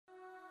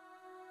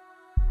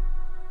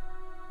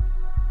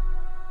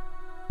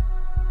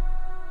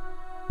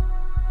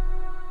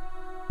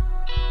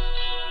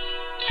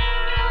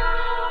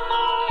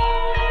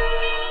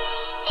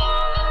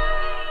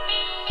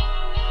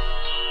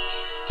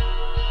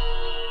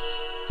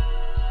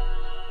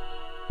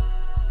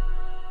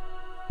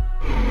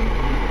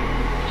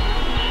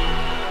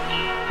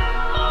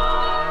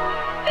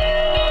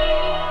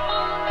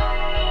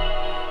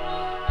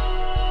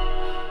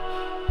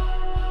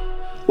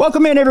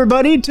Welcome in,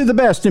 everybody, to the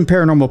best in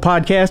paranormal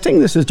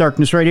podcasting. This is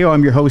Darkness Radio.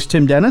 I'm your host,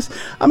 Tim Dennis.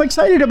 I'm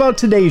excited about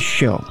today's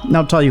show, and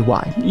I'll tell you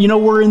why. You know,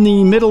 we're in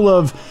the middle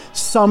of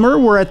summer.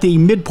 We're at the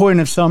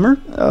midpoint of summer.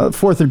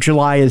 4th of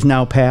July is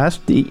now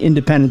past, the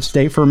Independence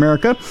Day for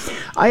America.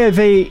 I have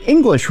a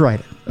English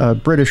writer, a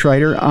British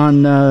writer,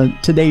 on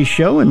today's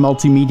show and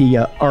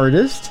multimedia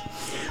artist.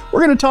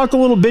 We're going to talk a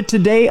little bit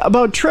today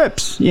about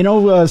trips. You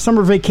know,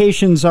 summer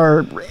vacations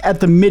are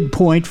at the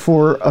midpoint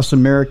for us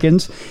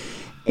Americans.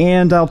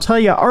 And I'll tell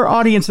you, our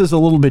audience is a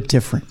little bit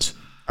different.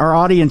 Our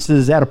audience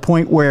is at a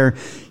point where,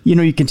 you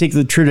know, you can take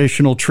the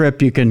traditional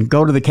trip. You can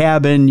go to the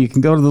cabin. You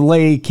can go to the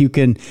lake. You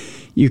can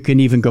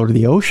even go to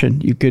the ocean.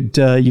 You could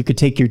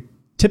take your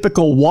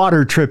typical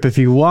water trip if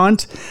you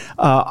want.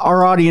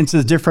 Our audience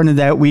is different in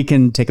that we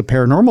can take a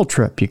paranormal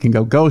trip. You can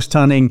go ghost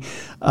hunting.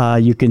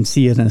 You can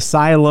see an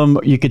asylum.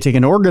 You could take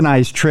an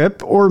organized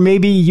trip, or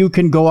maybe you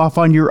can go off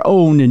on your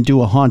own and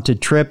do a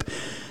haunted trip.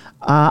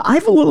 I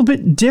have a little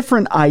bit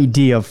different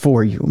idea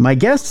for you. My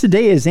guest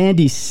today is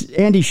Andy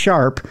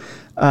Sharp.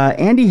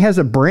 Andy has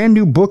a brand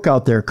new book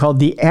out there called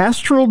The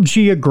Astral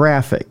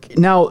Geographic.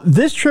 Now,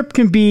 this trip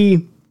can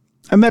be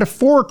a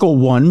metaphorical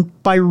one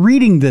by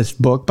reading this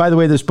book. By the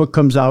way, this book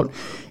comes out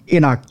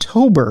in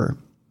October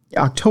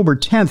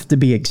 10th to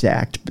be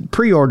exact.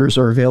 Pre-orders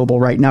are available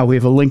right now. We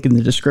have a link in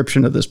the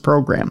description of this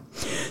program.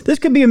 This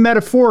could be a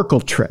metaphorical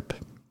trip.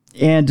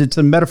 And it's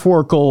a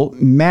metaphorical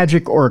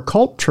magic or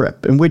occult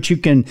trip in which you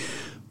can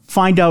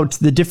find out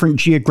the different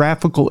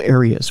geographical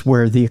areas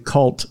where the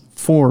occult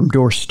formed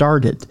or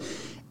started.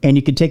 And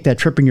you can take that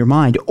trip in your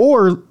mind.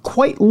 Or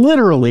quite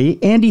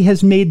literally, Andy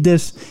has made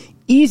this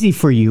easy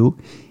for you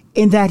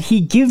in that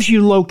he gives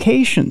you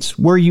locations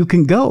where you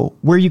can go,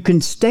 where you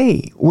can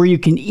stay, where you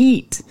can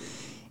eat.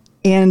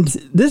 And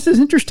this is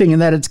interesting in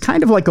that it's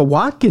kind of like a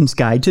Watkins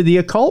guide to the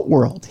occult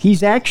world.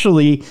 He's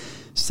actually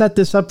set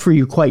this up for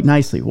you quite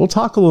nicely. We'll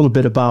talk a little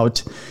bit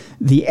about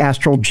the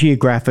Astral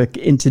Geographic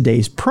in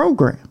today's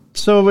program.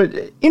 So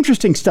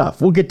interesting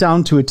stuff. We'll get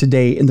down to it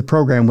today in the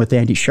program with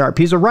Andy Sharp.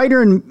 He's a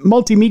writer and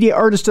multimedia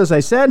artist, as I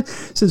said.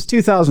 Since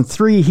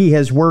 2003, he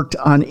has worked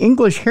on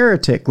English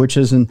Heretic, which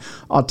is an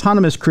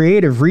autonomous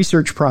creative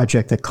research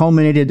project that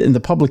culminated in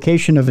the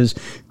publication of his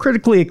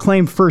critically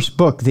acclaimed first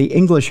book, The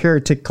English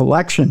Heretic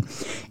Collection.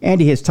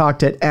 Andy has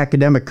talked at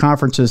academic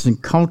conferences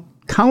and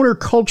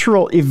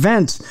countercultural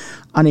events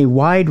on a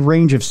wide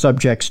range of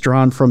subjects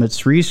drawn from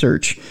its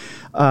research.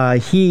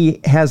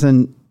 He has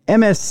an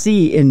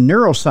MSc in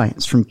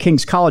neuroscience from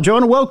King's College. I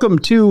want to welcome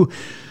to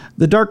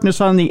the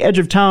Darkness on the Edge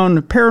of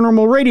Town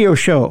paranormal radio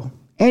show,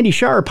 Andy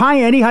Sharp. Hi,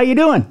 Andy. How you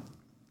doing?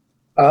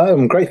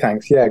 Great,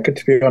 thanks. Yeah, good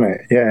to be on it.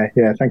 Yeah.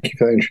 Thank you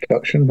for the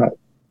introduction. That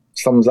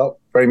sums up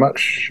very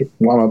much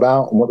what I'm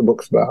about and what the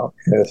book's about.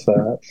 Yes,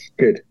 that's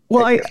good.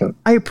 Well,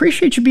 I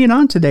appreciate you being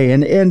on today,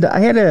 and I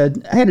had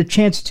a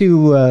chance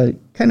to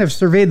kind of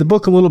survey the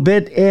book a little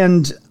bit,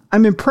 and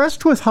I'm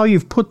impressed with how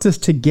you've put this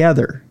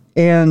together.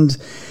 And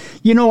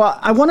you know,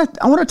 I want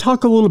to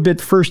talk a little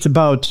bit first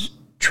about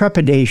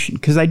trepidation,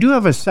 because I do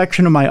have a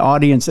section of my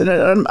audience, and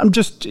I'm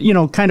just, you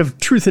know, kind of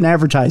truth in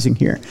advertising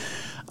here.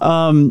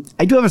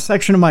 I do have a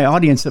section of my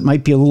audience that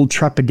might be a little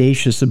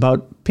trepidatious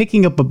about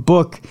picking up a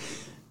book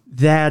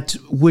that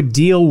would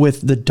deal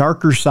with the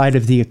darker side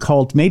of the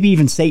occult, maybe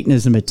even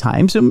Satanism at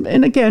times.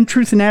 And again,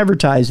 truth in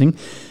advertising,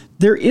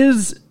 there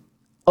is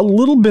a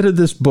little bit of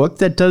this book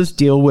that does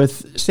deal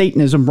with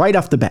Satanism right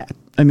off the bat.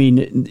 I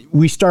mean,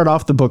 we start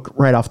off the book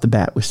right off the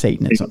bat with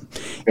Satanism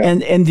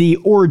and the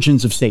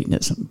origins of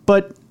Satanism.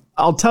 But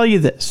I'll tell you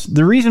this,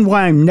 the reason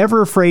why I'm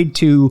never afraid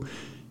to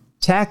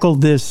tackle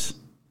this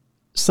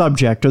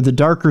subject or the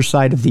darker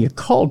side of the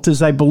occult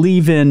is I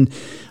believe in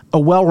a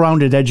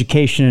well-rounded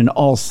education in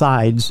all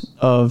sides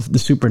of the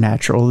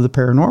supernatural, the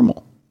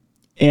paranormal.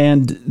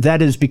 And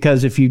that is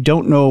because if you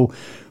don't know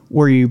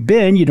where you've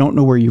been, you don't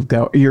know where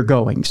you're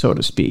going, so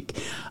to speak.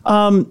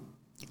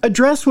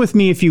 Address with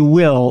me, if you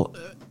will,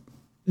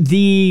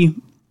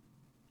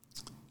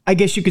 I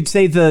guess you could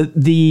say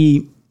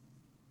the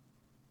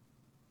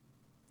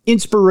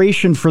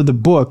inspiration for the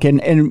book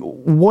and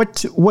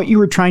what you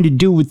were trying to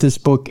do with this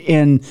book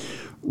and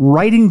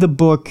writing the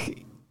book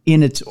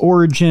in its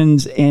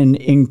origins and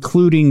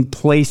including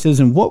places,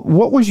 and what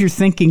was your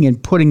thinking in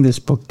putting this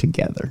book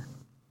together?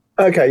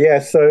 Okay, yeah.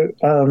 So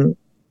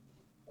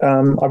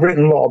I've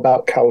written a lot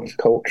about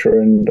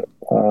counterculture and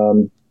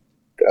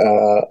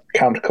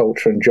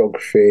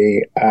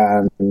geography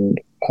and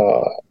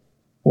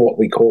what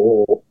we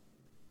call,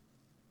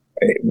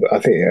 I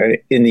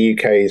think in the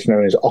UK is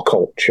known as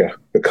occulture,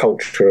 the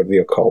culture of the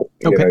occult.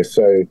 Okay. You know,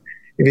 so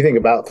if you think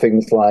about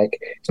things like,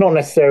 it's not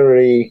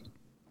necessarily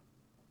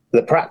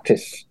the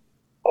practice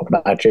of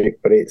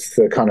magic, but it's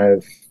the kind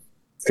of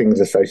things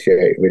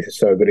associated with it.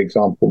 So a good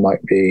example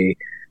might be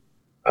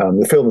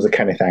the films of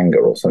Kenneth Anger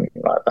or something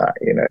like that,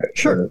 you know.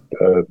 Sure.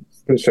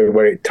 So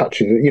where it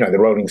touches, you know, the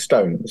Rolling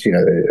Stones, you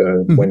know,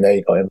 when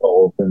they got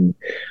involved and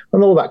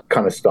all that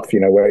kind of stuff,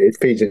 you know, where it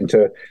feeds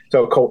into,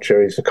 so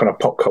culture is a kind of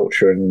pop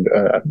culture and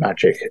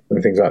magic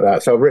and things like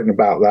that. So I've written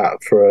about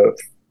that for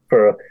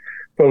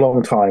for a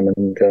long time,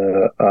 and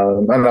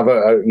I've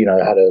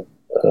had a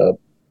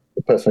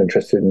personal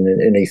interest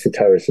in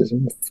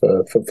esotericism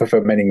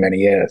for many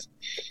years.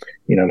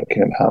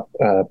 Looking at about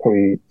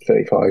probably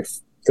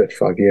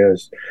 35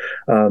 years.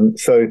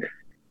 So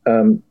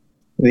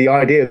the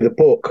idea of the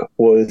book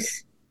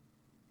was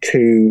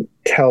to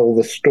tell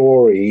the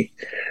story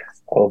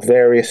of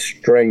various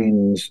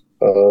strains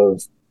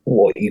of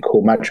what you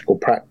call magical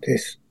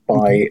practice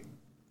by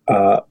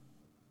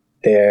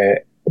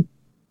their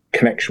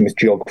connection with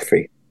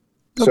geography.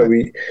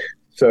 Okay.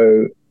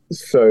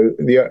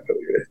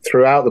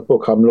 Throughout the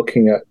book, I'm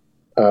looking at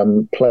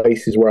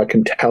places where I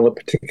can tell a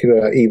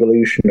particular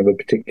evolution of a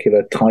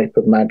particular type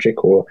of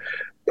magic or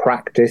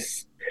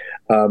practice,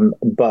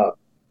 but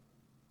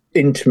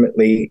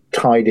intimately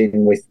tied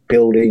in with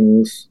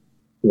buildings,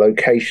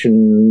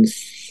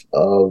 locations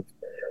of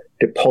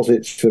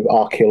deposits of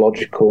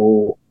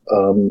archaeological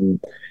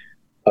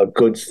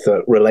goods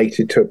that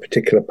related to a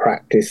particular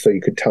practice, so you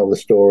could tell the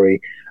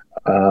story.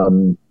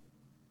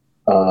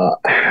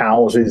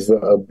 Houses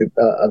that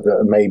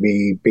are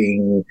maybe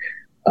being,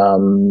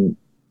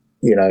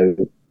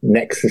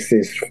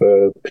 nexuses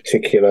for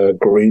particular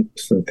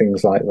groups and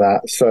things like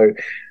that. So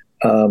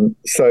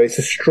it's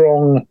a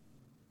strong.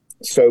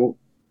 So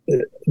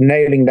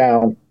nailing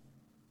down,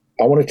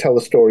 I want to tell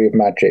the story of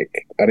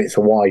magic, and it's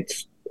a wide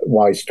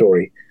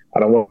story,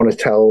 and I want to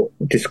tell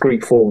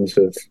discrete forms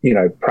of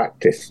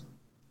practice.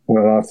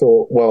 And I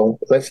thought, well,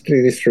 let's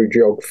do this through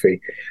geography,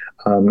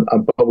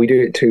 but we do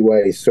it two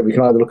ways. So we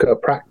can either look at a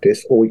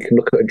practice, or we can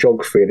look at a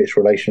geography and its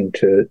relation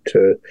to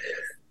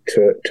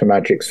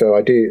magic. So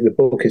the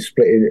book is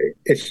split.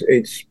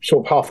 It's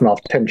sort of half and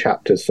half, 10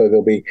 chapters. So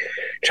there'll be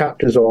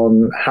chapters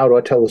on how do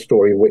I tell the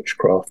story of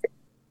witchcraft,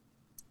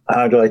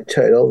 how do I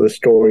tell the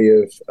story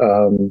of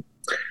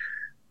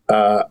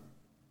the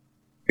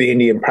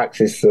Indian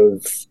practice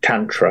of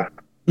tantra.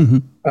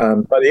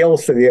 Mm-hmm. But the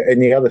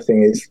other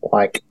thing is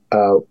like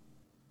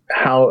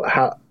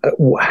how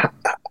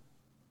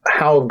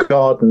have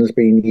gardens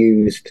been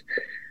used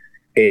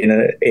in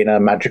a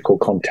magical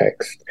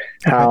context?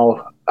 Okay.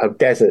 How have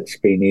deserts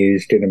been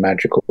used in a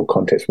magical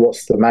context?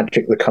 What's the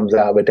magic that comes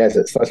out of a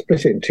desert? So I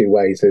split it in two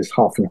ways. There's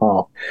half and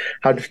half.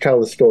 How to tell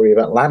the story of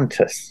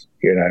Atlantis,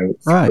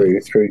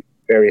 through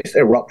various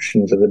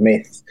eruptions of the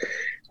myth.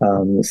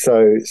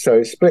 So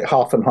it's split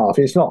half and half.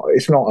 It's not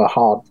a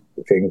hard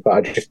thing, but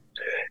I just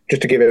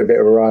to give it a bit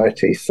of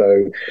variety.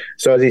 So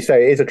as you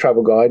say, it is a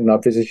travel guide, and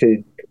I've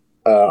visited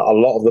a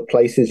lot of the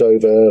places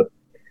over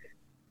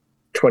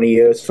 20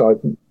 years. So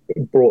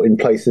I've brought in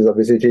places I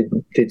visited,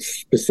 did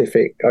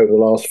specific over the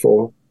last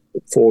four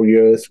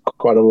years,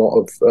 quite a lot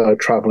of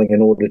traveling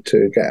in order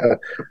to get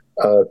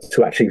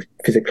to actually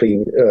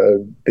physically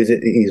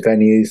visit these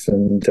venues.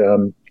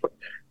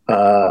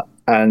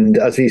 And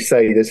as you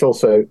say, there's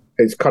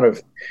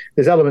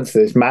elements,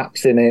 there's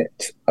maps in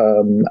it,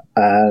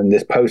 and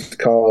there's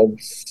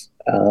postcards,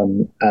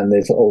 and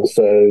there's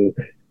also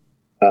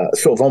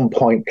sort of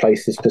on-point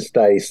places to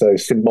stay, so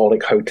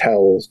symbolic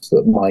hotels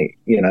that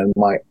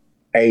might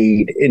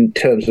aid in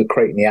terms of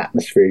creating the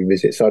atmosphere you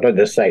visit. So I don't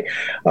just say,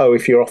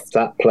 if you're off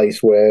that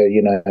place where,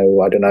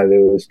 I don't know,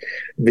 there was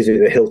visit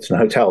the Hilton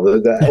Hotel, all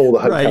the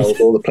hotels, right.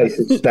 All the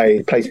places to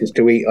stay, places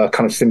to eat are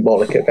kind of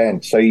symbolic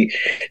events. So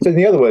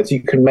in other words,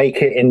 you can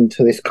make it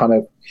into this kind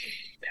of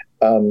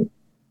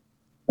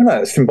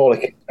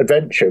symbolic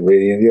adventure,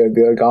 really.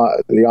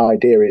 The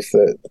idea is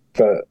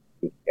that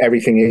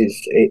everything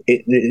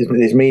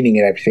there's meaning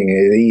in everything.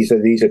 These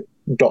are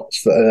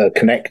dots that are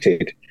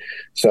connected.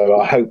 So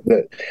I hope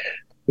that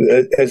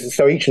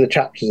so each of the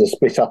chapters are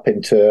split up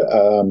into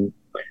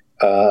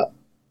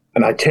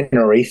an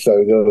itinerary.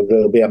 So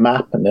there'll be a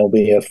map, and there'll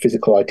be a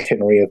physical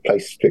itinerary of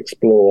places to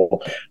explore,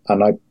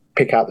 and I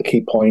pick out the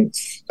key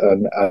points,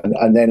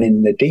 and then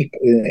in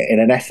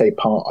an essay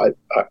part,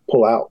 I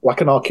pull out,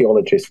 like an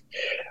archaeologist,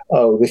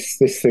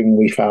 this thing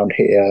we found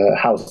here,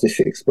 how does this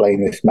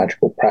explain this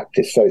magical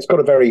practice? So it's got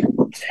a very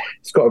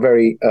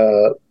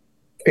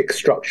fixed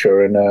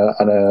structure and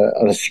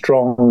a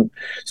strong.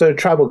 So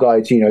travel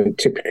guides,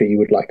 typically you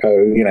would like,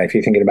 if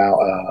you're thinking about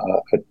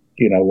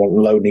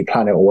one Lonely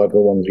Planet or whatever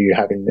the ones you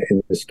have in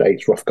the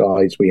States, rough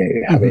guides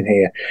we have in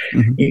here,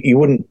 you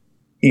wouldn't.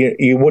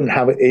 You wouldn't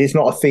have it. It's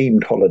not a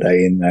themed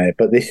holiday in there,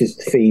 but this is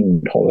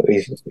themed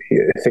holidays.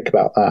 Think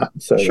about that.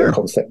 So sure. The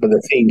concept, but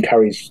the theme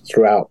carries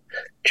throughout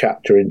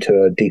chapter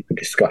into a deeper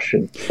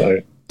discussion.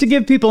 So to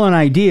give people an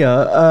idea,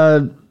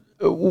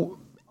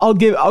 I'll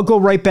go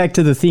right back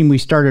to the theme we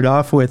started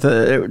off with,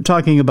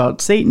 talking about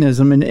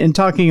Satanism and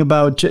talking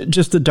about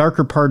just the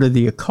darker part of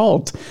the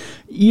occult.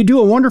 You do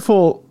a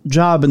wonderful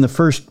job in the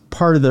first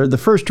part of the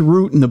first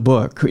route in the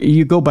book.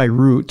 You go by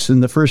routes,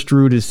 and the first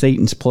route is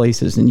Satan's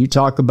places, and you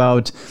talk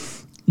about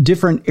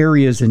different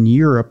areas in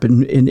Europe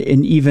and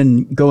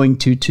even going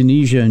to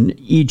Tunisia and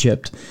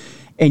Egypt.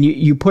 And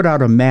you put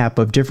out a map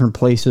of different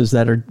places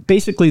that are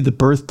basically the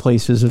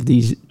birthplaces of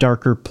these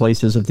darker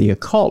places of the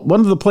occult. One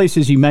of the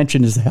places you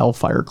mentioned is the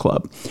Hellfire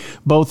Club,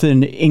 both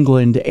in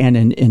England and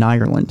in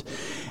Ireland.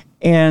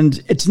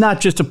 And it's not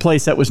just a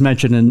place that was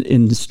mentioned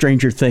in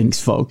Stranger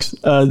Things, folks.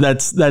 And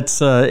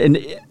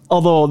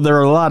although there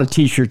are a lot of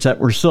T-shirts that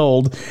were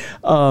sold,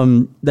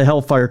 the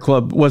Hellfire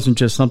Club wasn't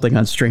just something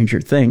on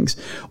Stranger Things.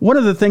 One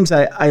of the things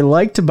I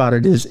liked about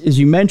it is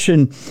you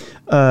mentioned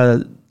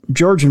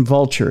George and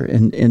Vulture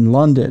in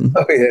London.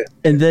 Oh, yeah.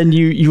 And then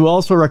you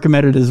also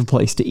recommended it as a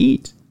place to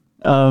eat.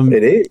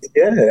 It is,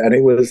 yeah. And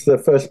it was the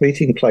first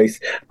meeting place.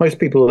 Most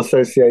people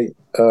associate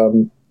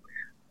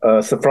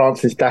Sir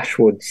Francis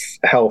Dashwood's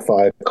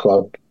Hellfire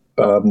Club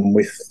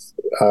with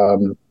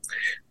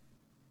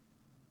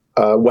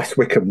West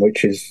Wickham,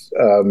 which is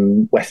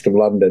west of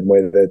London,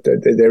 where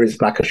there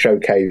is like a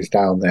showcase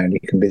down there and you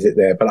can visit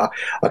there. But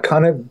I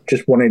kind of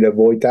just wanted to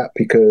avoid that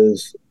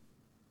because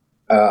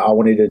I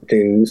wanted to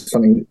do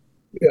something.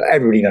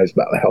 Everybody knows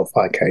about the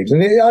Hellfire Caves,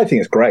 and I think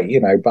it's great,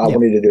 but I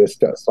wanted to do a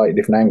slightly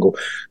different angle.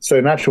 So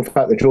in actual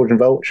fact, the George and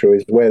Vulture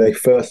is where they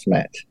first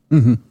met.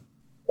 Mm-hmm.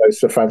 So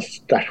Sir Francis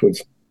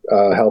Dashwood's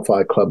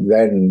Hellfire Club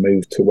then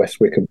moved to West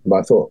Wickham.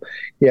 I thought,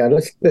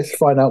 let's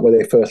find out where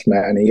they first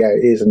met. And it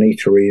is an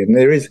eatery, and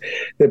there's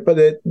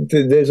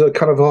a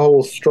kind of a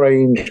whole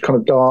strange kind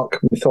of dark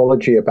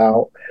mythology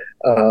about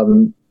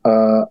them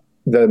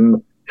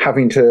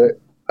having to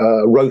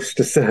roast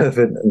a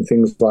servant and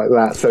things like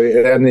that. So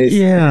and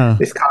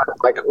this kind of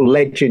like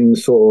legend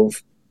sort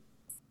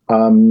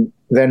of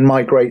then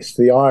migrates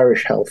to the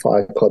Irish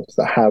Hellfire Clubs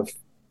that have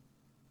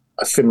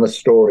a similar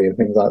story and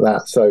things like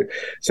that. So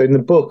in the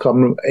book,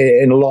 I'm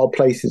in a lot of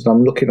places, and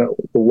I'm looking at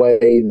the way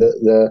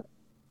that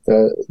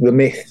the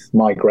myth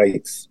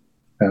migrates.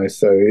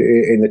 So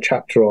in the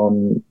chapter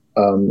on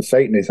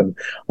Satanism,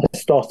 I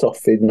start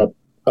off in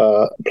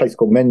a place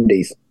called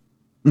Mendes,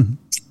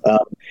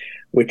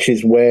 which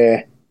is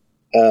where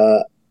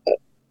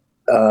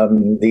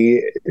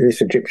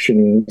this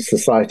Egyptian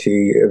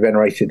society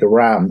venerated the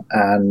ram,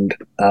 and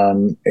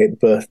it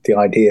birthed the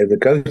idea of the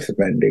goat of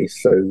Mendes.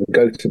 So the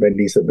goat of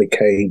Mendes that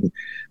became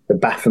the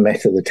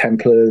Baphomet of the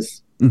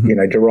Templars,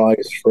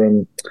 derives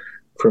from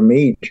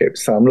Egypt.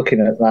 So I'm looking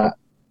at that,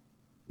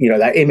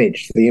 that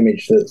image, the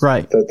image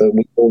that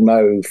we all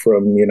know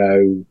from,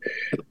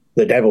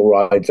 The Devil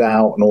Rides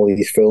Out and all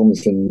these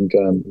films and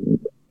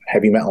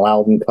heavy metal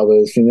album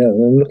covers,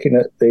 and looking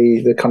at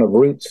the kind of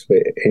roots of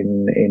it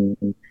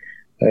in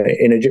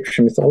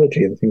Egyptian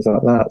mythology and things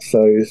like that.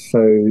 So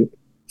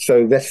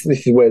this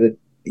is where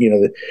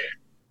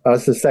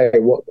as I say,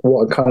 what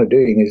I'm kind of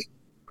doing is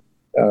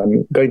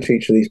going to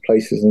each of these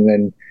places and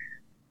then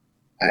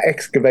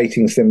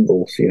excavating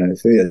symbols,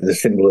 the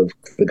symbol of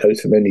the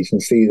goat of Mendes,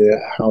 and see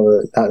how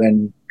that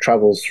then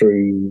travels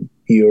through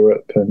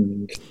Europe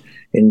and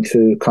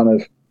into kind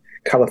of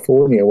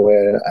California,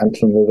 where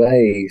Anton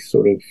LaVey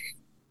sort of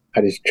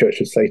had his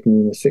Church of Satan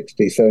in the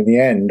 60s. So in the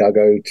end, I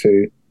go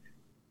to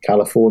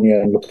California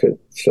and look at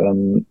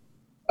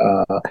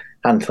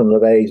Anton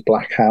LaVey's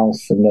Black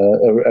House and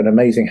an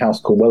amazing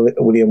house called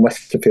William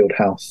Westerfield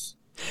House.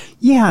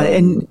 Yeah,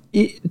 and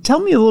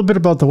tell me a little bit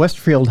about the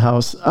Westerfield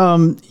House. I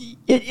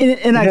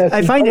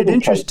find it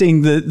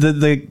interesting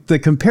the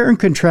compare and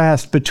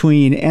contrast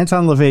between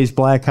Anton LaVey's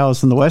Black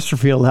House and the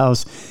Westerfield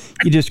House.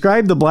 You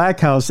describe the Black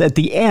House at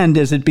the end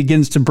as it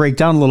begins to break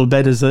down a little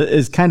bit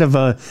as kind of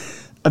a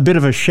bit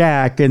of a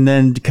shack, and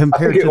then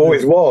compared to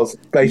always was,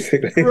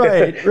 basically.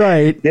 Right.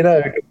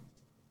 So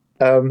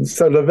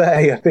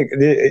LaVey, I think,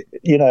 I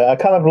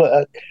kind of look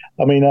at,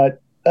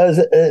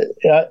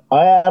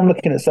 I am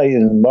looking at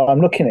Satan, but I'm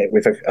looking at it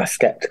with a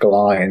skeptical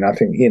eye, and I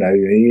think,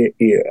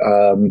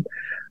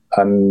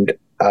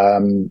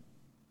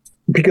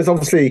 because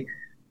obviously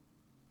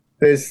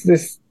there's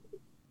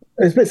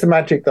bits of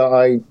magic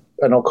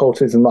and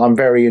occultism I'm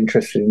very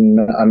interested in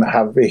and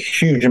have a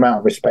huge amount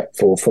of respect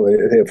for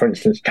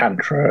instance,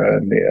 Tantra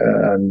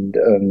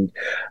and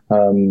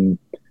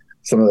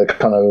some of the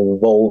kind of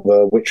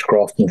vulva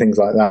witchcraft and things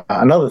like that.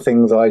 And other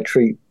things I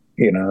treat,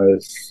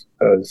 as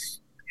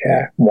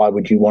why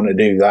would you want to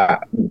do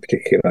that in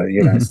particular, but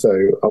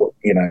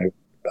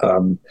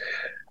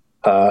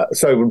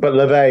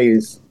LaVey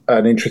is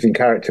an interesting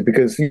character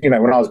because, when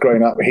I was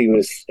growing up, he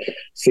was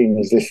seen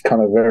as this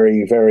kind of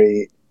very,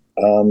 very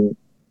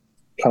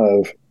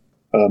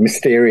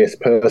mysterious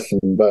person,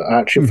 but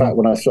actually, in fact,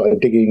 when I started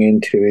digging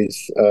into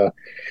his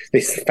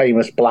this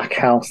famous black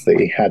house that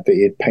he had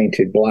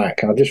painted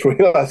black, I just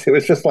realised it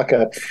was just like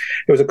a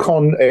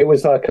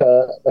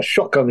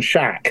shotgun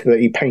shack that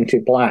he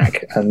painted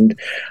black and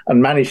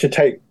managed to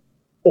take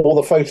all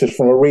the photos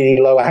from a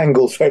really low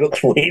angle, so it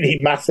looks really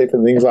massive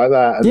and things like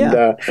that.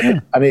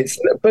 And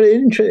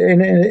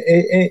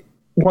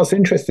what's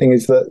interesting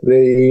is that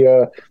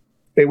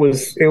it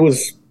was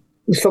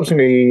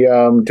subsequently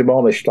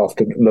demolished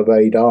after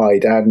LaVey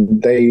died,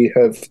 and they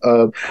have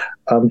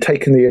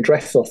taken the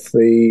address off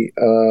the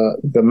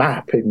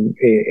map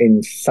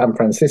in San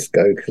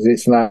Francisco because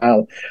it's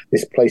now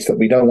this place that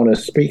we don't want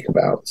to speak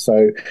about.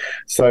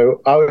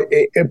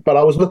 But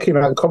I was looking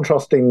at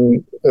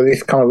contrasting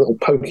this kind of little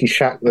pokey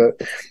shack that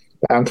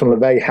Anton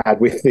LaVey had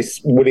with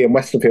this William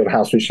Westerfield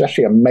house, which is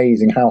actually an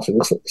amazing house. It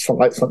looks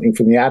like something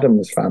from the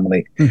Addams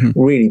Family.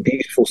 Really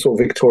beautiful, sort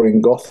of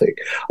Victorian Gothic.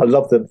 I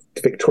love the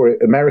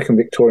American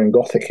Victorian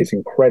Gothic is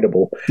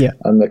incredible. Yeah.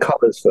 And the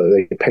colours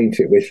that they paint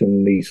it with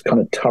and these kind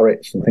of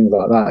turrets and things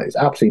like that. It's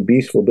absolutely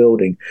beautiful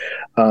building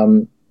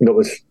that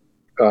was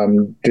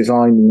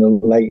designed in the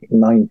late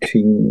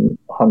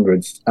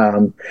 1900s.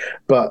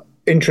 But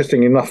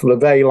interesting enough,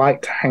 LaVey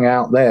liked to hang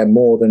out there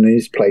more than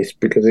his place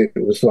because it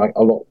was like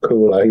a lot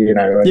cooler, you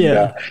know.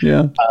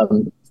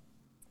 And,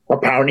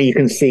 apparently, you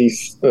can see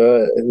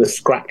the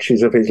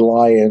scratches of his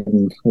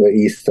lion that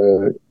he used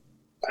to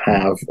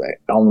have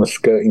on the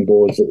skirting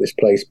boards at this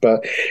place.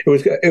 But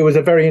it was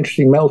a very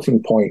interesting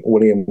melting point,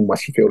 William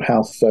Westerfield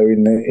House. So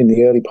in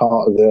the early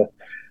part of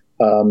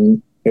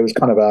it was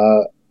kind of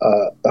I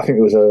think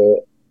it was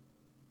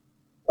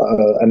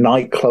a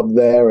nightclub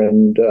there,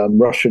 and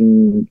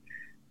Russian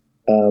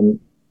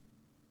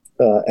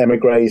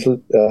emigres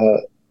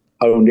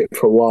owned it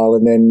for a while,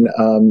 and then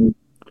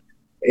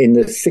in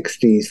the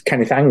 60s,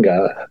 Kenneth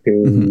Anger,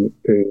 who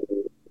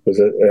was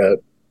a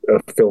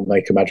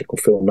filmmaker, magical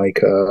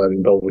filmmaker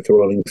involved with the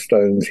Rolling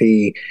Stones,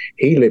 he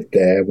lived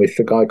there with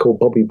a guy called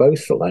Bobby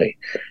Beausoleil,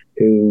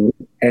 who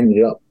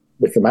ended up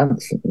with the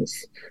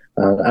Mansons,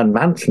 and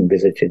Manson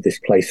visited this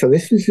place. So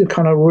this is a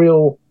kind of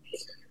real,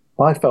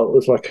 I felt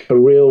was like a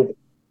real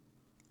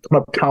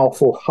kind of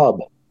powerful hub.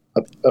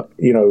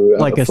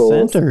 Like a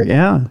center,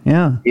 yeah,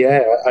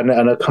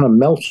 and a kind of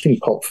melting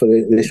pot for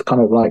this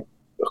kind of like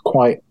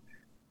quite,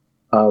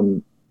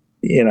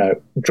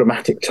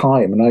 dramatic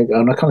time, and I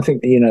kind of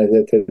think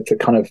that the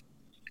kind of,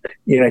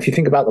 if you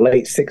think about the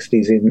late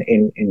 60s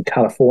in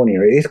California,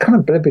 it is kind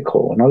of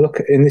biblical. And I look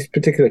in this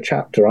particular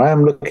chapter,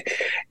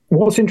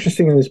 what's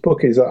interesting in this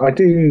book is that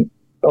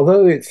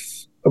although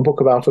it's a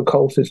book about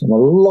occultism, a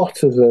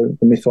lot of the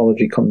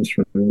mythology comes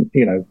from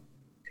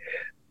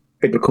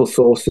biblical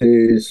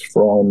sources,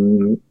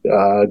 from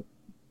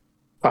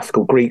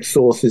classical Greek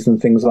sources and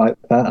things like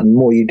that. And the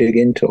more you dig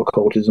into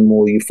occultism, the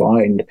more you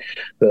find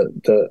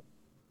that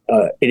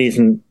it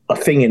isn't a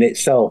thing in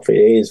itself.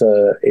 It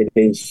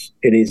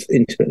is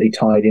intimately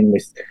tied in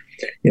with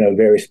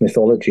various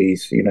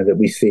mythologies that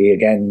we see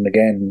again and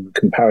again.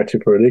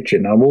 Comparative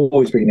religion. I've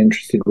always been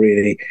interested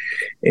really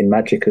in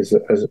magic as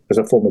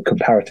a form of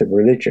comparative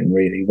religion,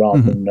 really,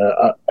 rather than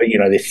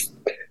this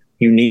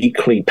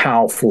uniquely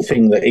powerful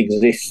thing that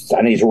exists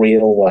and is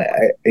real.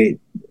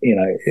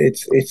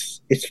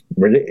 It's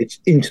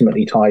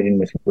intimately tied in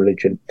with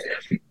religion.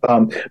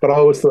 But I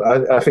always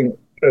thought, I think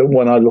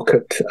when I look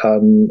at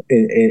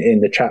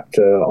in the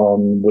chapter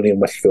on William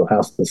Westerfield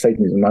House and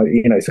Satanism,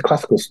 it's a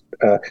classical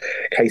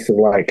case of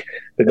like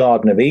the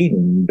Garden of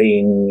Eden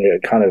being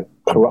kind of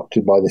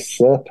corrupted by this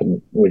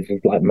serpent, with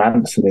like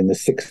Manson in the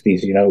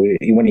 60s.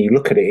 When you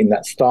look at it in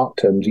that stark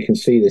terms, you can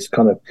see this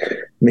kind of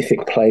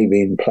mythic play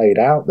being played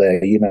out there.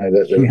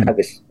 That we had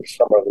this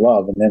summer of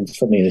love, and then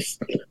suddenly this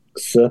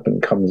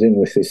serpent comes in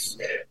with this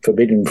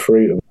forbidden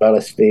fruit of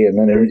LSD, and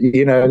then there's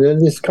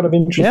this kind of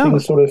interesting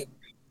sort of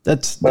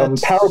that's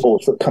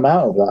parables that come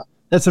out of that.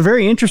 That's a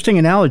very interesting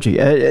analogy,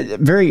 a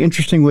very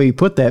interesting way you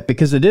put that,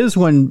 because it is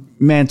when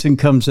Manson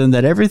comes in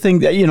that everything,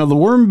 the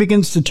worm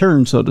begins to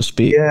turn, so to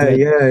speak.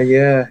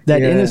 That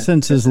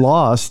innocence is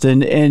lost.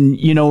 And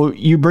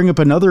you bring up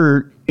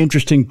another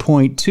interesting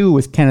point, too,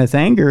 with Kenneth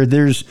Anger.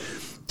 There's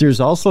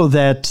also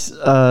that,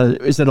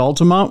 is it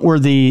Altamont, where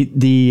the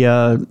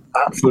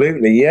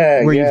absolutely,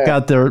 where you've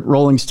got the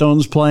Rolling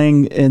Stones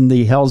playing and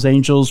the Hells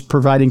Angels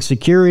providing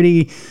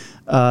security.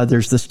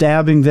 There's the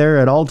stabbing there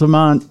at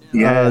Altamont.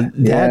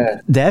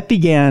 That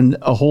began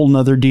a whole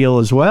nother deal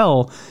as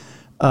well.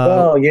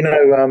 Anger,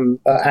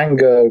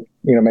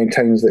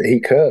 maintains that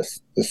he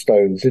cursed the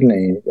Stones, didn't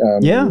he?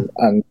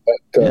 And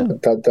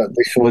that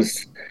this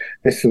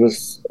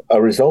was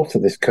a result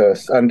of this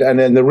curse. And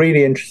then the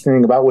really interesting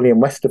thing about William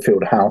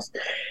Westerfield House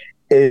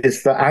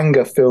is that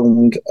Anger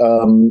filmed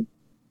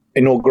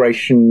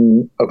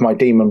inauguration of My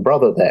Demon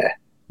Brother there,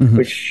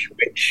 which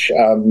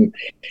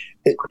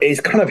is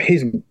kind of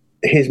his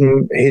I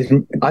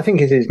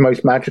think is his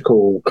most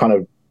magical kind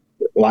of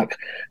like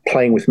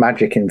playing with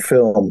magic in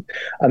film.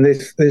 And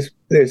there's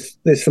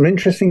some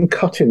interesting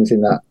cut-ins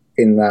in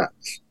that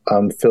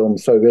film.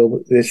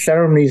 So there's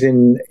ceremonies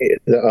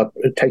that are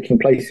taking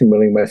place in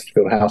William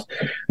Westerfield House,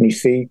 and you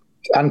see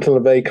Anton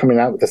LaVey coming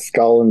out with a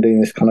skull and doing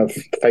this kind of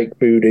fake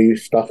voodoo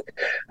stuff,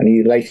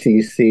 and later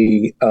you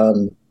see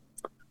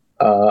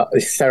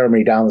this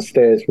ceremony down the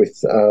stairs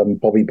with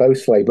Bobby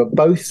Beausoleil. But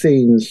both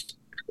scenes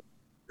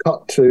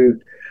cut to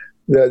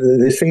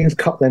the scenes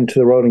cut then to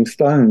the Rolling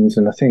Stones,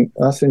 and I think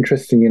that's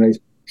interesting.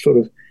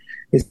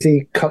 Is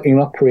he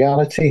cutting up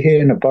reality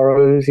here in a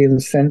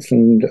Burroughsian sense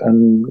and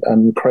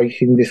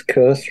creating this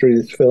curse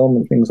through this film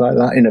and things like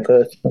that,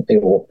 inadvertently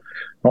or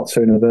not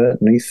so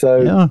inadvertently?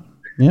 So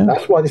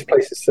that's why this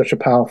place is such a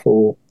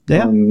powerful,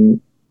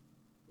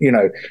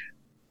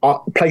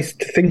 place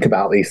to think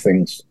about these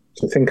things.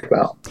 To think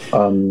about.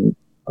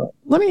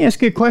 Let me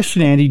ask you a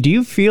question, Andy. Do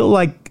you feel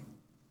like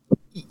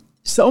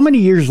So many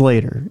years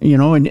later,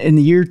 in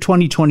the year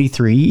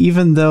 2023,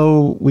 even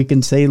though we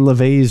can say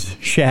LaVey's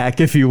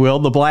shack, if you will,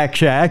 the Black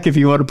Shack, if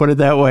you want to put it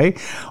that way,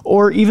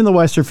 or even the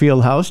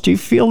Westerfield house, do you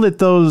feel that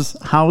those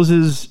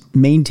houses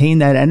maintain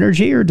that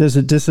energy, or does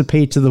it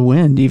dissipate to the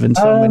wind even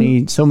so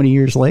many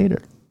years later?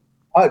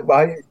 I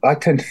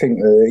tend to think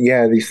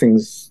that, these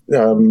things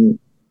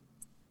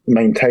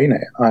maintain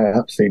it. I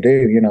absolutely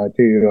do. I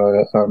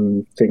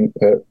do think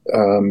that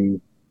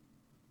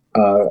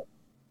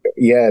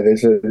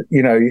there's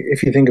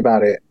if you think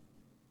about it,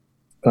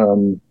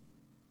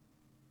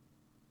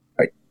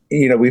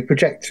 we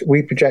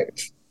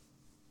project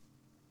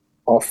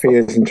our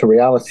fears into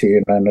reality,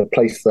 and a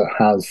place that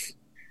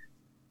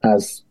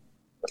has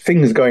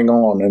things going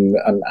on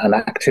and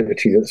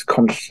activity that's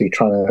consciously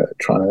trying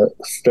to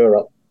stir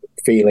up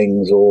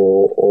feelings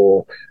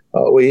or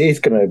it is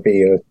going to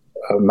be a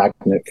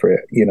magnet for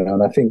it,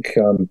 and I think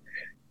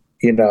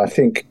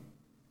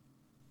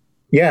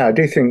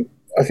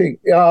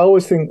I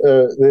always think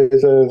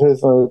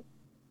there's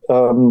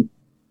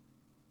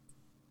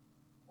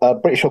a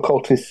British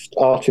occultist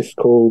artist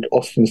called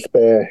Austin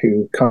Spare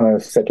who kind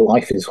of said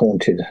life is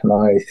haunted, and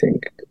I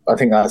think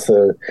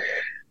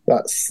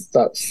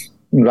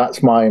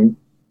that's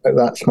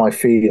my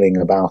feeling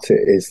about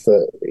it, is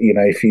that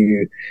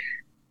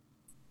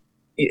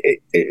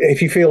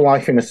if you feel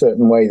life in a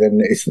certain way, then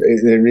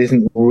there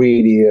isn't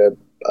really a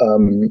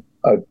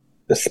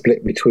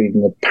split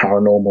between the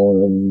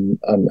paranormal and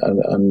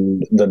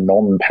the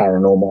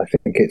non-paranormal. I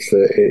think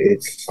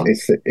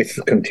it's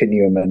a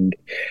continuum, and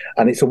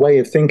it's a way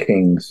of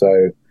thinking.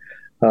 So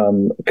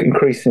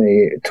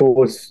increasingly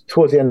towards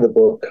the end of the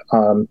book,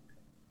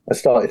 I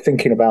started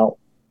thinking about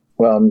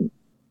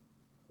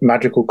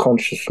magical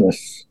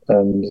consciousness,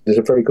 and there's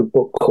a very good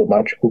book called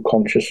Magical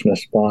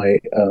Consciousness by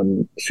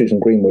Susan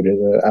Greenwood, who's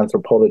an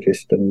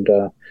anthropologist, and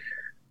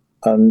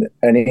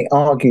it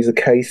argues a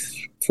case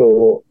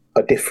for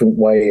a different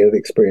way of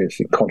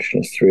experiencing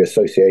consciousness through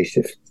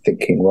associative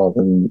thinking rather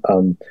than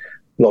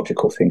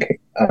logical thinking,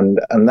 and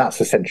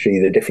that's essentially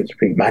the difference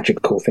between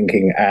magical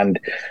thinking and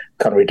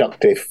kind of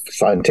reductive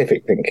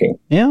scientific thinking.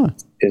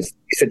 It's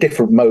a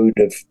different mode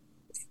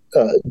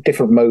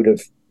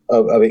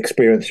of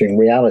experiencing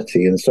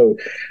reality. And so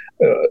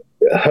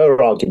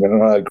her argument,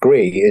 and I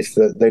agree, is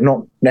that they're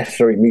not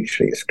necessarily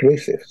mutually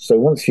exclusive. So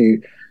once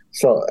you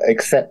sort of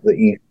accept that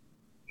you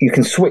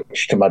can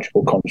switch to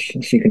magical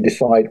consciousness, you can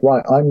decide,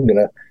 right,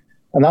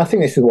 and I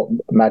think this is what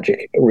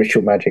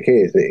ritual magic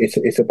is.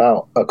 It's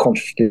about a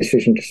conscious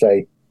decision to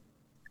say,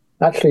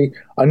 actually,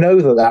 I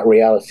know that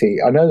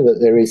reality, I know that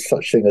there is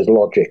such thing as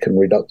logic and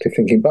reductive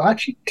thinking, but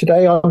actually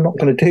today I'm not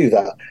going to do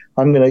that.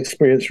 I'm going to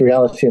experience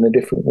reality in a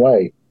different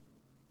way.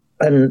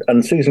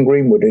 And Susan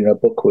Greenwood in her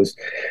book was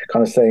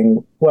kind of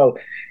saying, well,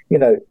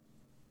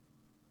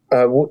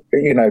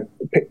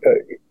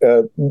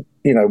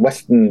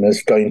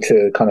 Westerners going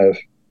to kind of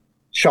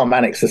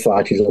shamanic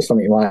societies or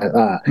something like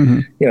that.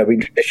 Mm-hmm. We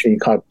traditionally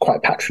kind of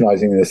quite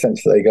patronizing in the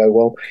sense that they go,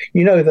 well,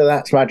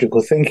 that's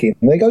magical thinking.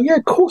 And they go, yeah,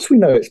 of course we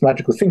know it's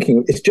magical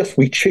thinking. It's just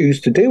we choose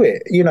to do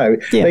it.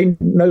 They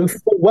know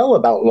full well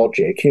about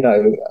logic, and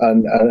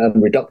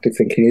reductive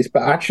thinking is,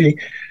 but actually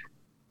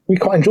we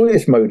quite enjoy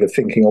this mode of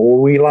thinking,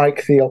 or we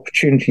like the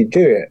opportunity to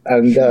do it.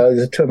 And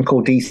there's a term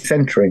called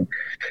decentering.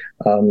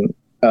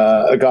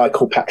 A guy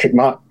called Patrick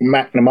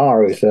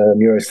McNamara, who's a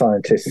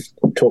neuroscientist,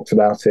 talks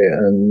about it,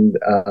 and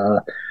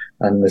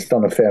has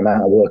done a fair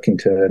amount of work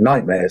into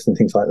nightmares and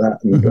things like that,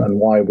 and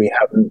why we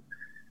haven't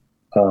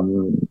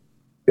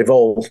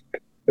evolved,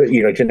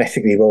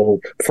 genetically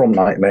evolved from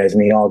nightmares.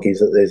 And he argues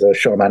that there's a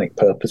shamanic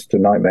purpose to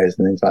nightmares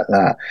and things like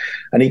that.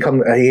 And he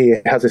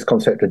has this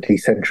concept of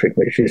decentering,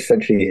 which is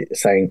essentially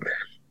saying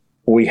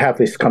we have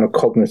this kind of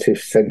cognitive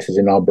centers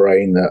in our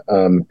brain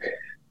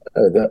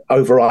that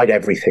override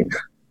everything.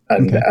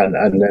 And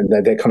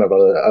they're kind of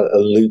a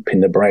loop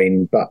in the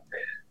brain, but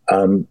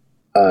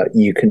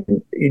you can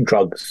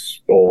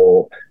drugs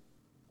or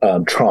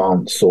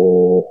trance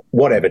or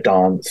whatever,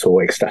 dance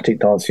or ecstatic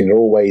dancing are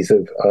all ways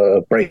of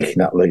breaking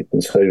that loop,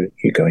 and so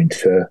you go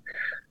into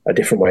a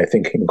different way of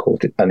thinking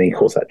and he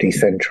calls that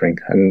decentering.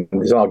 And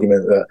his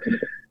argument that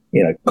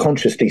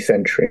conscious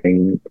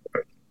decentering,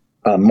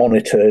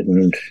 monitored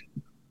and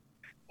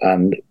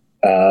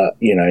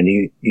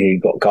you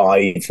got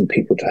guides and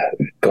people to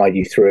guide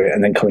you through it,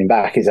 and then coming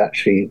back is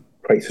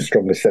creates a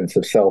stronger sense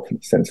of self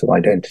and sense of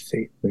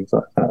identity, things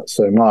like that.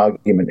 So my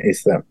argument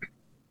is that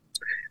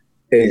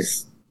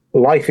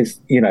life is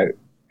a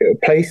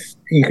place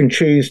you can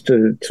choose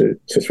to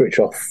switch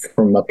off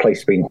from a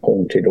place being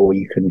haunted, or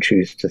you can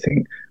choose to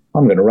think,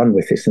 I'm going to run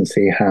with this and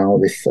see how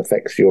this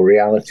affects your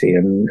reality,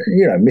 and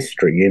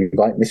mystery. You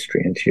invite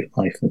mystery into your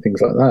life and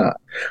things like that.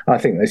 I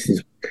think this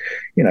is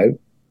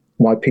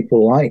why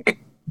people like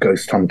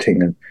ghost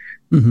hunting, and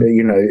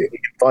it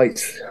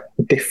invites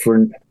a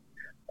different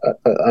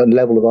a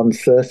level of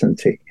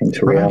uncertainty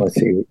into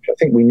reality, which I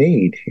think we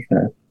need.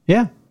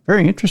 Yeah,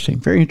 Very interesting.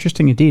 Very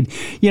interesting indeed.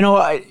 You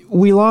know,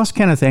 we lost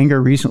Kenneth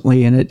Anger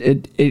recently, and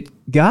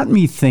it got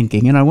me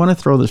thinking, and I want to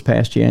throw this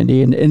past you,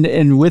 Andy,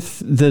 and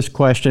with this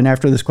question,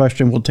 after this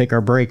question, we'll take our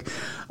break.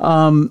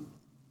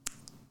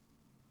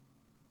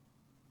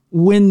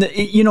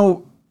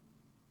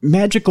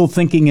 Magical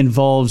thinking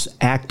involves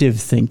active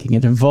thinking.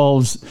 It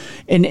involves,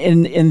 and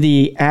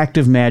the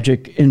active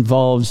magic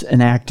involves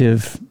an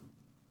active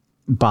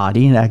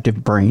body, an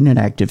active brain, an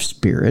active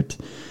spirit.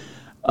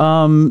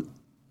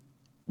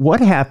 What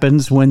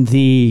happens when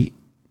the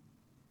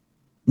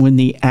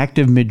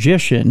active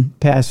magician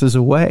passes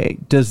away?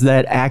 Does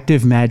that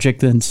active magic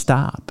then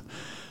stop?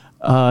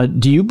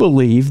 Do you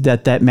believe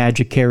that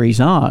magic carries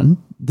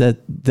on?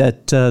 That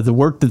the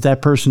work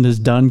that person has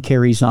done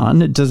carries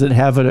on? Does it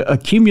have a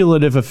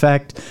cumulative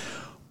effect,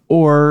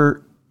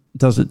 or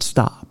does it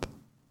stop?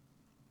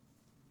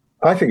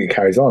 I think it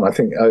carries on. I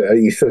think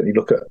you certainly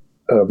look at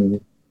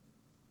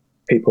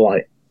people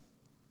like,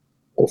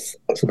 as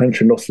I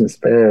mentioned, Austin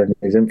Spare and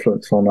his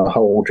influence on a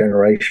whole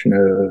generation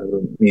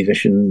of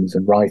musicians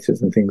and writers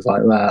and things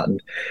like that.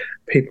 And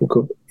people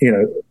could,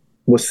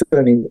 will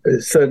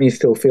certainly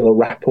still feel a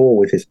rapport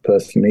with his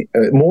person,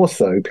 more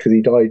so because he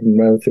died in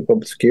relative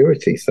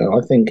obscurity. So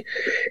I think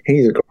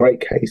he's a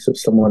great case of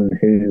someone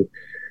who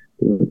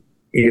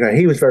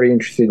he was very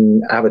interested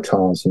in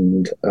avatars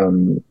and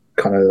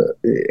kind of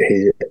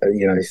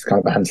his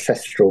kind of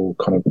ancestral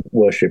kind of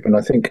worship. And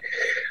I think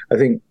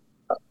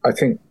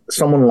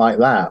someone like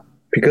that,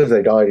 because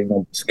they died in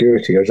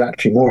obscurity, is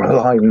actually more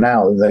alive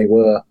now than they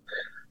were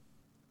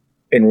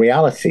in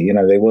reality.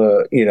 They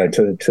were,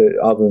 to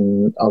other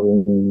than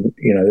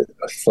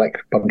a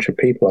select bunch of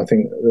people. I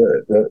think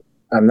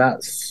and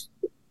that's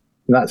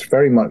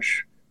very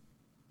much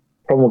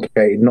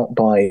promulgated not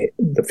by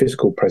the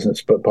physical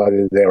presence, but by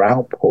their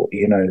output.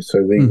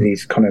 So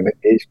these kind of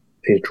his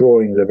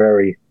drawings are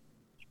very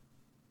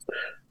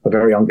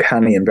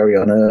uncanny and very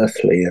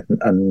unearthly,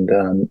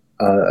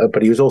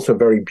 but he was also a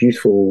very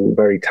beautiful,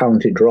 very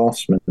talented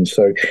draftsman. And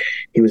so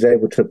he was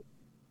able to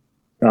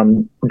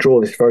draw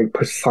this very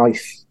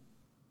precise,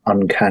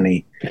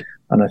 uncanny.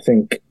 And I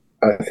think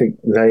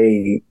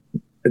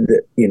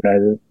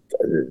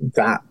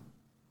that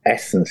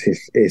essence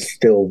is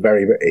still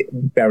very, very,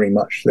 very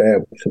much there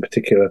with a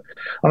particular.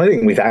 And I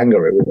think with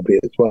Anger it will be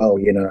as well.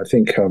 I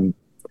think.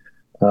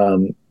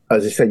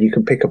 As I said, you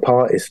can pick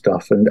apart his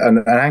stuff, and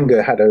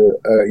Anger had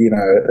I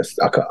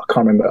can't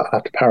remember. I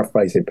have to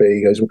paraphrase it, but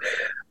he goes,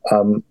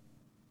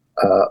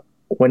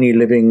 "When you're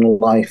living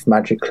life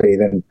magically,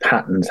 then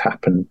patterns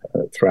happen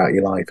throughout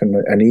your life."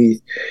 And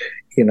he,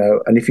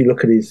 and if you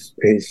look at his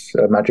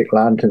Magic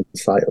Lantern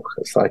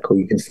cycle,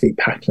 you can see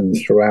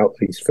patterns throughout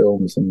these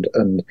films, and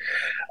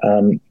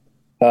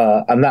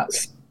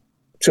that's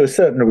to a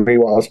certain degree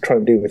what I was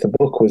trying to do with the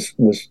book was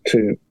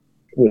to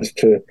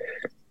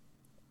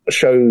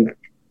show.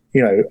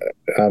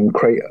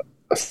 Create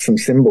some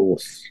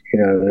symbols,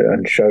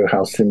 and show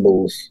how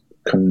symbols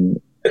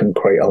can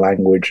create a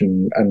language,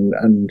 and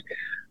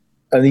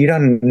you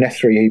don't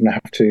necessarily even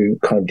have to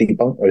kind of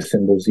debunk those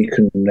symbols. You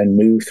can then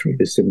move through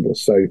the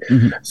symbols.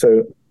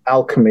 So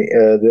alchemy,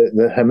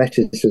 the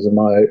Hermeticism,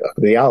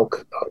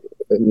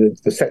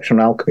 the section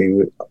on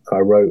alchemy I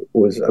wrote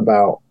was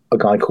about a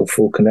guy called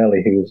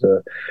Fulcanelli, who was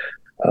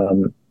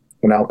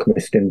an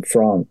alchemist in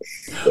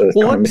France, kind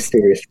of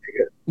mysterious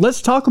figure.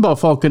 Let's talk about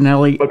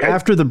Fulcanelli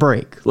after the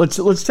break.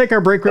 Let's take our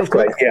break real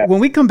quick. Yeah.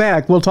 When we come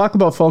back, we'll talk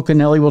about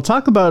Fulcanelli, we'll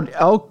talk about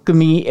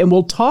alchemy, and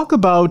we'll talk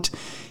about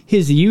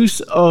his use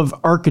of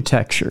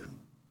architecture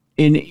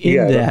in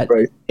that.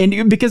 Right.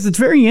 And because it's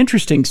very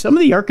interesting, some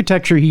of the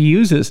architecture he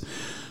uses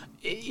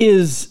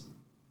is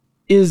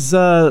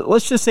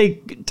let's just say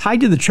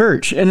tied to the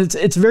church, and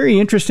it's very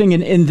interesting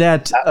in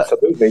that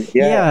absolutely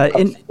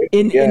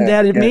in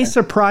that it may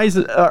surprise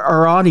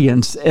our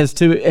audience as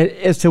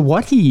to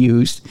what he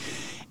used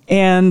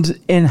and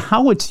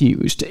how it's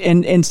used,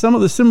 and some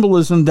of the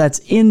symbolism that's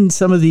in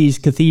some of these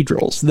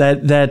cathedrals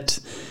that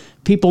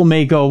people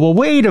may go, well,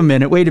 wait a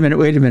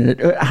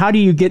minute. How do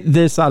you get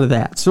this out of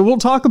that? So we'll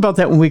talk about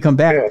that when we come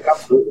back. Yeah,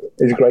 absolutely.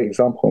 It's a great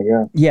example,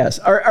 yeah. Yes.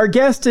 Our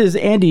guest is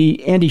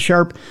Andy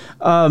Sharp.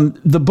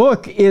 The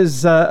book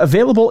is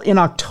available in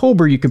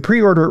October. You can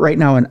pre-order it right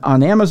now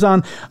on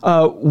Amazon.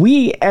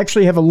 We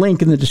actually have a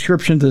link in the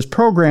description of this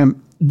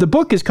program. The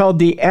book is called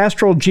The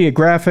Astral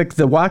Geographic,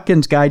 The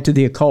Watkins Guide to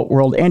the Occult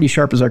World. Andy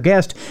Sharp is our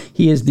guest.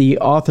 He is the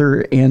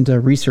author and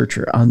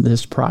researcher on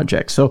this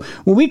project. So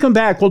when we come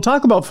back, we'll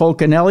talk about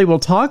Fulcanelli. We'll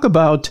talk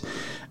about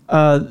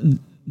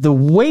the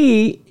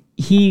way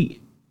he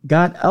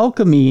got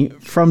alchemy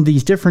from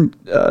these different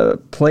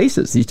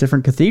places, these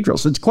different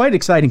cathedrals. It's quite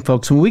exciting,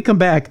 folks. When we come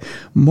back,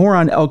 more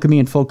on alchemy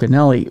and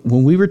Fulcanelli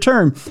when we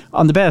return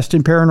on the best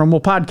in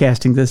paranormal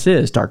podcasting. This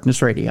is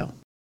Darkness Radio.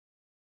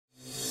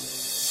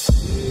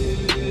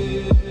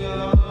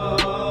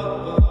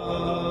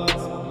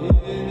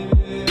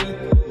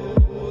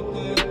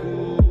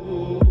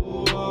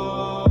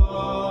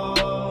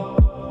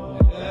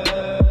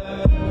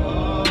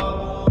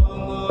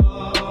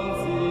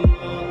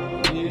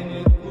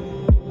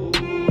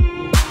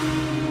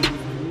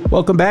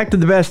 Welcome back to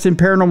the best in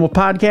paranormal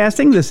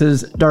podcasting. This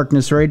is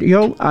Darkness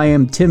Radio. I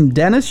am Tim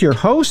Dennis, your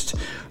host.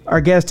 Our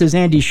guest is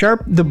Andy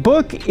Sharp. The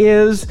book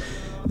is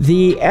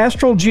The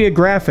Astral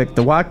Geographic,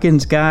 the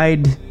Watkins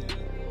Guide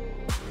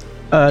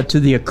to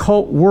the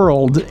Occult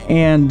World.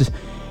 And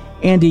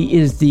Andy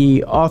is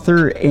the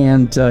author,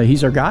 and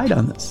he's our guide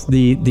on this,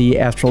 the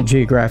Astral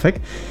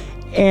Geographic.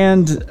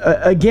 And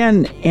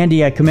again,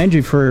 Andy, I commend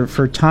you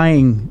for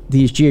tying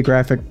these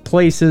geographic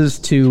places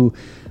to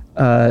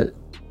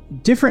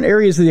different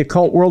areas of the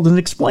occult world and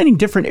explaining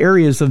different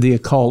areas of the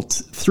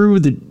occult through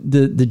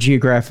the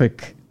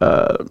geographic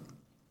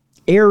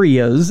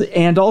areas,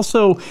 and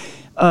also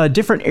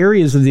different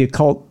areas of the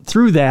occult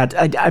through that.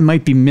 I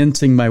might be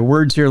mincing my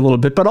words here a little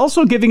bit, but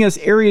also giving us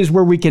areas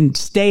where we can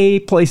stay,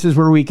 places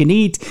where we can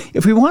eat,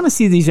 if we want to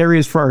see these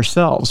areas for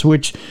ourselves,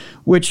 which,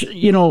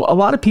 you know, a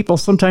lot of people,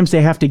 sometimes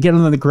they have to get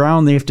on the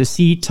ground, they have to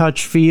see,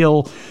 touch,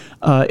 feel,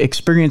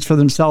 experience for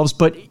themselves.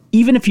 But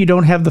even if you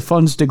don't have the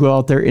funds to go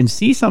out there and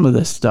see some of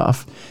this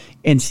stuff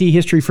and see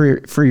history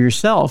for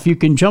yourself, you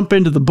can jump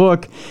into the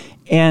book.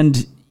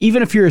 And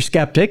even if you're a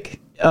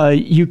skeptic,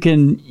 you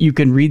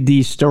can read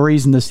these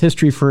stories and this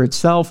history for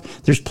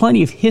itself. There's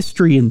plenty of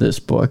history in this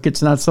book.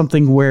 It's not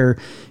something where,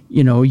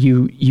 you know,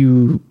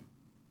 you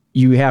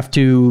have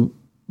to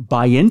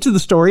buy into the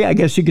story, I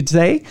guess you could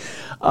say.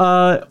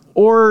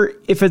 Or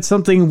if it's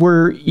something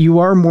where you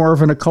are more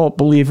of an occult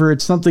believer,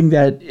 it's something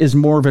that is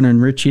more of an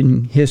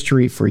enriching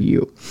history for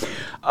you.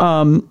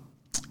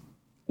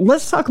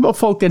 Let's talk about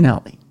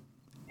Fulcanelli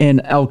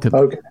and alchemy.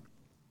 Okay.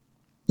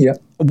 Yeah.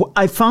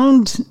 I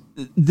found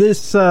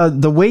this,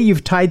 the way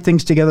you've tied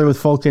things together with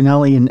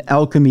Fulcanelli and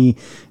alchemy,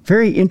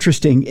 very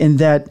interesting in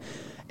that.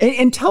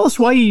 And tell us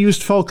why you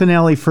used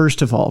Fulcanelli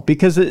first of all,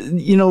 because,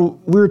 you know,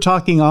 we were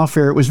talking off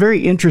air. It was very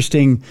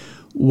interesting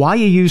why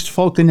you used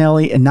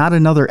Fulcanelli and not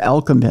another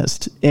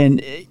alchemist in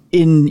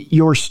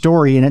your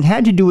story. And it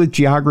had to do with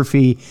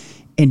geography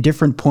and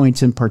different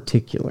points in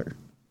particular.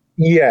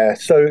 Yeah.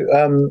 So,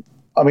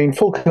 I mean,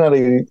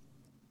 Fulcanelli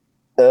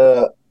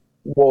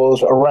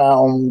was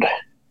around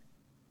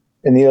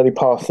in the early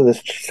part of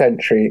this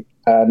century.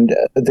 And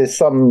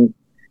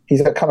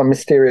he's a kind of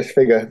mysterious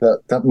figure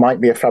that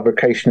might be a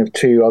fabrication of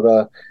two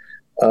other,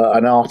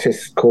 an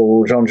artist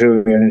called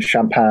Jean-Julien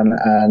Champagne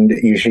and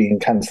Eugene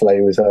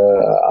Cancelet was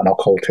an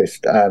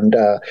occultist. And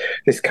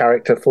this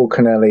character,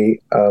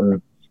 Fulcanelli,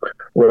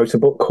 wrote a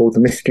book called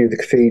The Mystery of the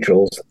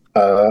Cathedrals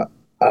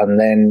and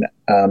then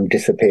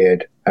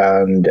disappeared.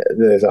 And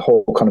there's a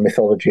whole kind of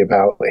mythology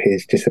about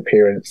his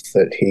disappearance,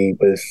 that he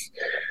was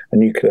a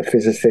nuclear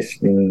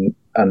physicist and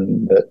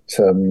that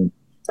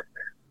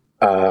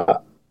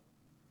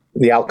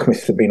the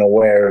alchemists had been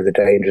aware of the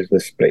dangers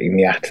of splitting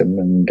the atom,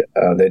 and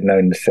they'd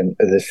known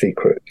the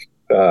secret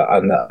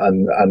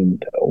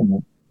and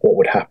what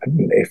would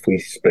happen if we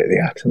split the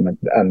atom.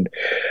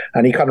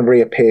 And he kind of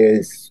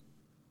reappears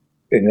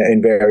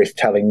in various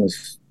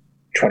tellings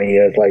 20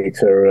 years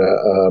later,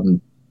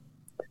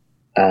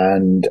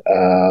 and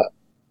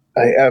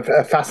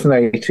a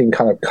fascinating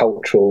kind of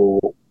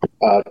cultural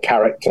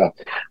character.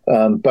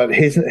 But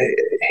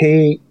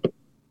he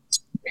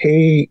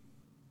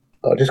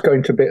I'll just go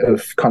into a bit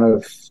of kind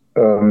of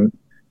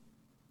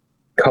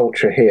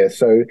culture here.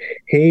 So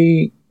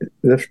he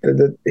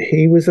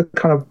was a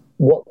kind of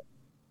what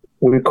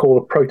we would call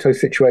a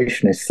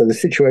proto-situationist. So the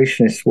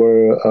situationists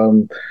were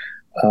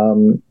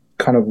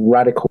kind of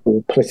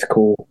radical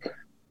political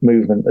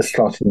movement that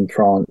started in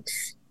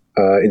France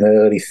in the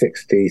early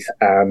 60s,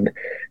 and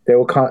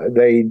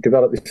they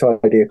developed this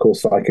idea called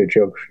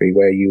psychogeography,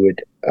 where you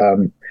would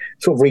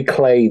sort of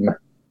reclaim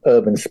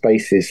urban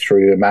spaces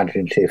through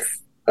imaginative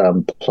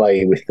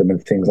play with them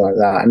and things like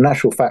that. And in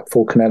actual fact,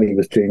 Fulcanelli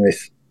was doing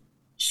this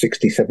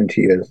 60,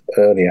 70 years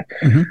earlier.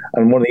 Mm-hmm.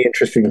 And one of the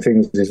interesting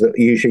things is that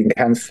Eugene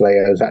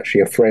Cancelet is actually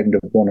a friend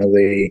of one of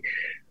the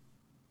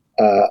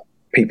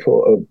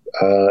people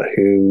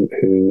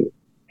who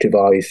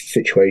devised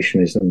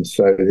situationism.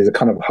 So there's a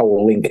kind of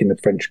whole link in the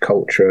French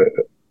culture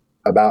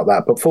about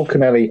that. But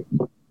Fulcanelli,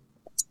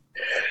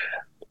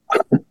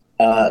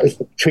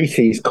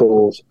 treatise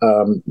called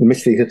The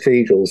Mystery of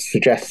Cathedrals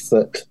suggests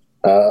that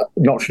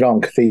Notre Dame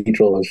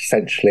Cathedral is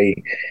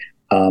essentially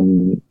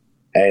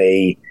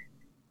the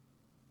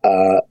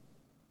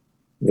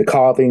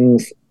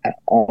carvings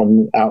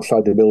on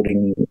outside the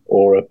building,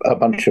 or a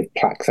bunch of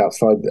plaques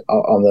outside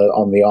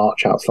on the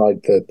arch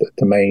outside the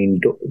main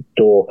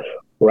door,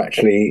 were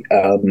actually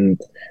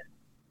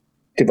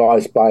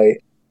devised by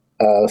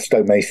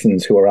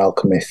stonemasons who are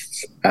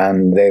alchemists,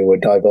 and they were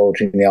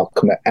divulging the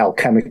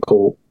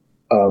alchemical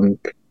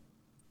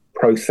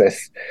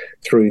process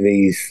through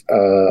these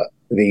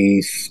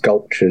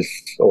sculptures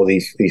or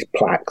these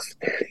plaques.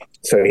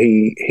 So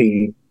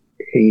he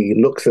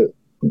looks at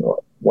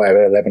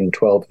whatever 11,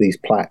 12 of these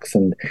plaques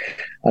and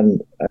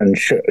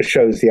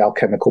shows the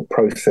alchemical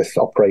process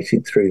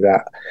operating through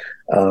that.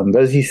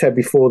 But as you said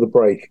before the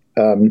break,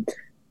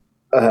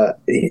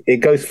 it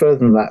goes further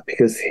than that,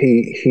 because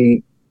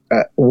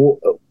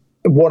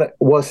what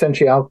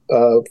essentially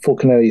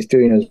Fulcanelli is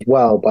doing as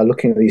well by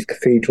looking at these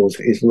cathedrals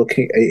is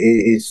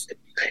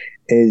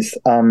is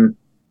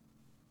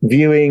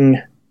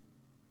viewing.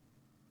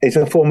 It's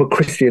a form of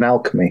Christian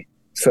alchemy.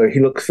 So he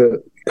looks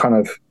at kind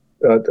of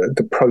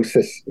the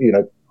process,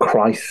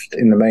 Christ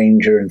in the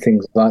manger and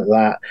things like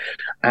that,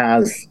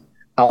 as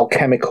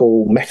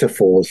alchemical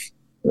metaphors.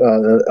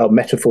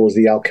 Metaphors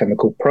the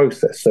alchemical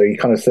process. So he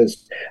kind of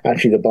says,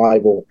 actually, the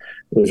Bible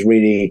was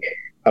really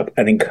an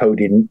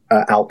encoded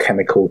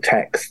alchemical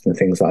text and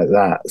things like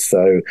that.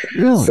 So,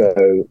 really?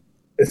 so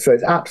it's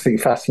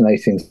absolutely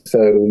fascinating.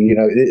 So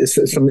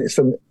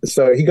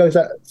so he goes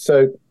out.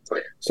 So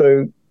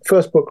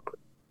first book,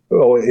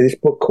 or this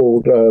book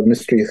called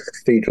Mystery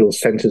Cathedral,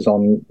 centers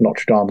on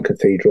Notre Dame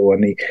Cathedral,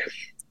 and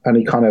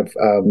he kind of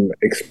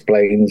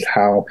explains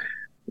how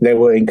they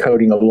were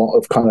encoding a lot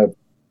of kind of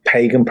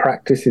pagan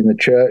practice in the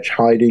church,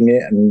 hiding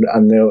it,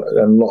 and there were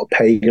a lot of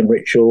pagan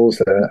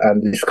rituals,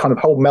 and this kind of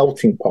whole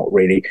melting pot,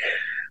 really.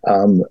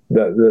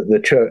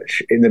 The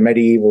church in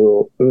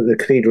the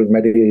cathedral in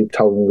medieval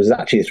time was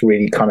actually this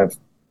really kind of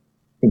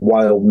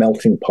wild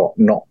melting pot,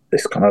 not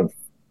this kind of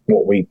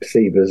what we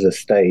perceive as a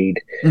staid,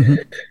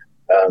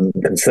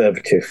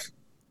 conservative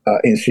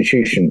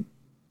institution.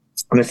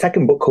 And the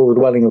second book, called The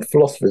Dwelling of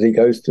Philosophers, he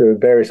goes to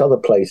various other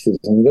places,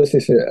 and there's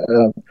this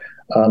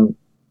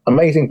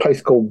amazing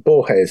place called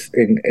Bourges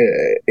in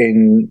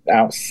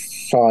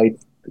outside,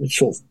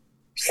 sort of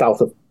south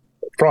of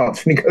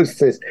France, and he goes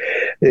to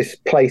this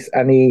place,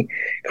 and he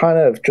kind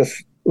of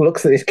just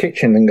looks at this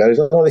kitchen and goes,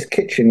 "Oh, this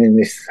kitchen in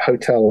this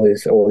hotel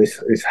this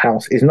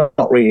house is not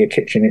really a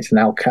kitchen; it's an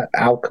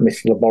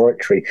alchemist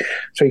laboratory."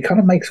 So he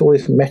kind of makes all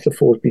these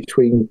metaphors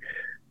between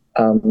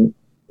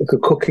the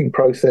cooking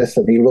process,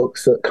 and he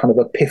looks at kind of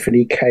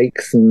epiphany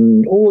cakes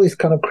and all this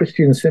kind of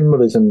Christian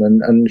symbolism,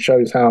 and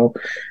shows how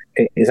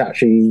it is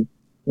actually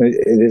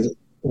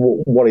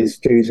what is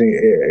doing,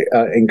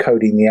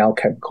 encoding the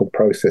alchemical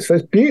process. So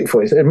it's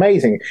beautiful. It's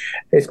amazing.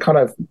 It's kind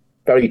of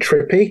very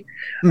trippy.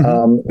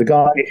 The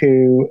guy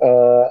who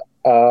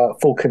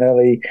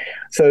Fulcanelli.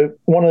 So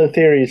one of the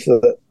theories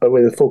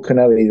with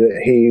Fulcanelli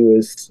that he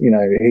was,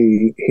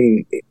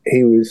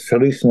 he was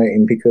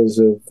hallucinating because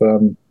of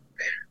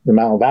the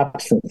amount of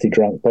absinthe he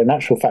drank, but in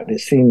actual fact, it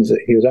seems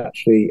that he was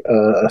actually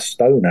a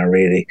stoner,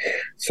 really.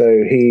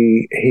 So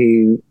he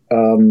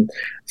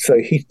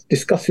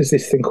discusses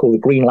this thing called the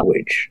green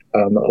language,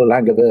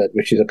 langue verte,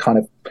 which is a kind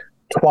of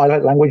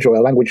twilight language, or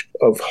a language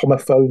of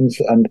homophones.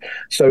 And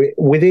so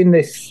within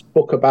this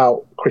book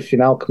about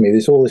Christian alchemy,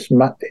 there's all this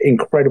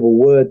incredible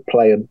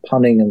wordplay and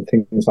punning and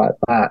things like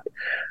that.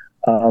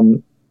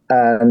 And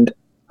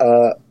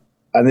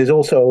there's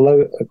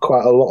also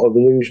quite a lot of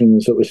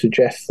allusions that would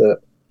suggest that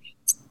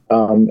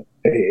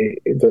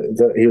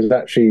that he was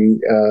actually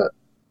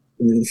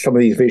some of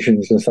these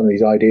visions and some of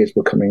these ideas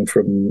were coming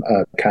from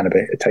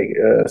cannabis,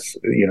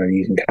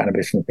 using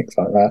cannabis and things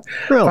like that.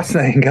 Really?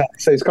 Fascinating guy.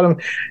 So it's kind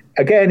of,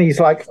 again, he's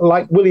like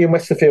William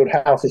Westerfield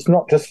House. It's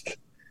not just.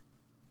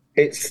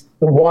 It's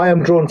why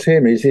I'm drawn to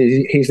him is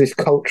he's this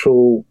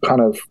cultural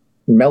kind of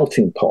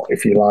melting pot,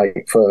 if you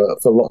like, for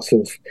lots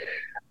of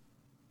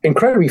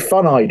incredibly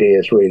fun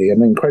ideas, really,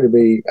 and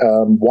incredibly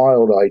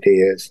wild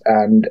ideas,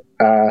 and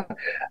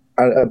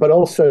but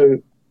also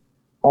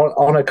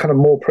on a kind of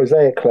more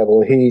prosaic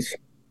level, you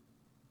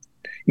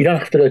don't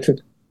have to go to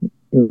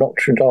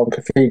Notre Dame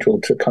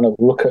Cathedral to kind of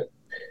look at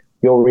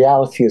your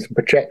reality as a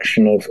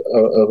projection of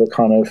a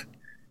kind of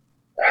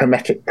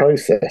hermetic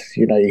process.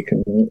 You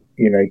can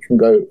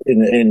go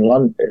in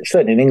London,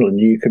 certainly in England,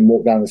 you can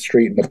walk down the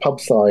street and the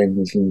pub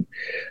signs and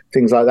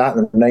things like that,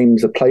 and the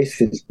names of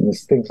places and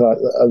things like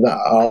that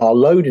are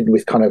loaded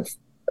with kind of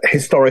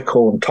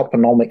historical and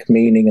toponymic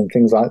meaning and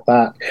things like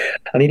that.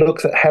 And he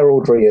looks at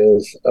heraldry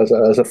as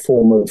a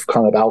form of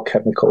kind of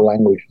alchemical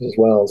language as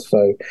well.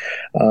 So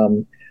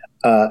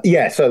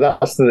so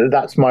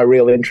that's my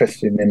real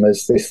interest in him,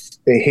 as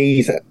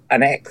he's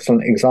an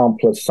excellent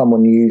example of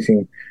someone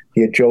using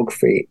the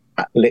geography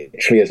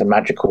literally as a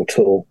magical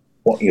tool.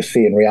 What you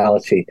see in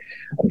reality,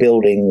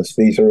 buildings,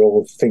 these are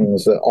all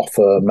things that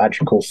offer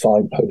magical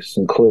signposts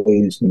and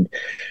clues and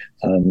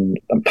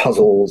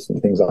puzzles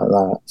and things like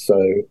that.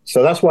 So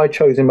that's why I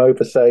chose him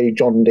over, say,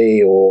 John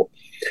Dee or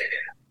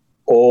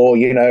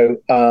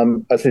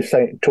as I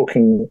say,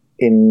 talking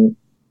in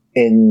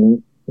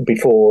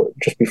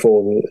just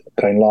before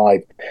going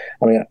live.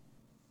 I mean,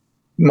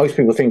 most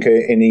people think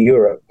in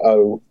Europe,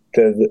 the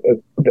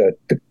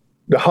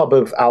hub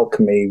of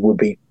alchemy would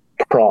be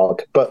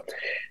Prague, but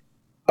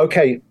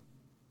okay,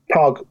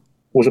 Prague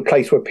was a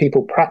place where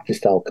people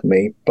practiced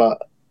alchemy, but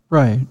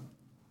right.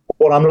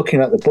 What I'm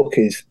looking at the book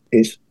is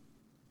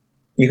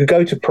you could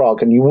go to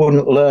Prague and you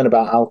wouldn't learn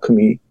about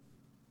alchemy.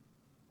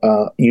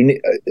 But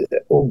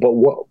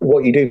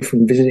what you do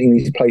from visiting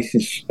these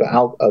places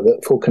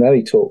that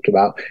Fulcanelli talked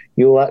about,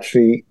 you'll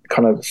actually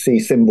kind of see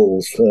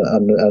symbols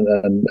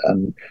and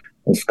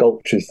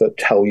sculptures that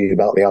tell you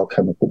about the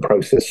alchemical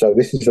process. So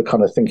this is the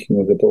kind of thinking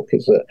of the book,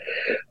 is that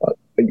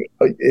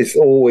it's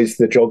always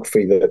the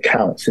geography that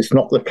counts. It's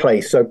not the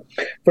place. So,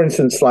 for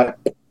instance, like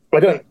I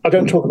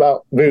don't talk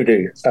about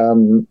voodoo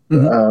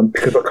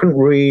because I couldn't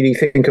really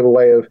think of a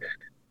way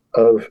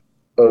of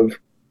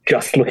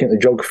just looking at the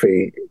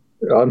geography.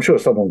 I'm sure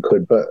someone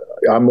could, but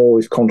I'm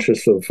always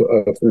conscious of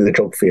the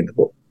geography in the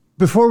book.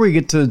 Before we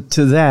get to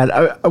that,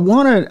 I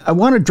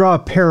want to draw a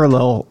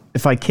parallel,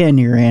 if I can,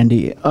 here,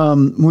 Andy.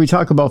 When we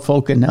talk about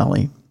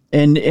Fulcanelli,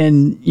 and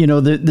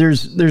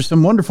there's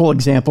some wonderful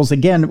examples.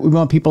 Again, we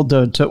want people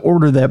to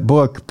order that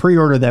book,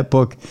 pre-order that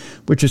book,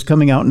 which is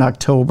coming out in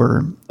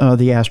October,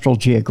 the Astral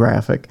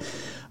Geographic.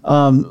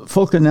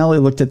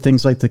 Fulcanelli looked at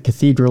things like the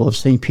Cathedral of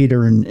St.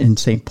 Peter and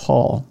St.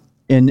 Paul,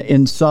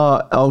 and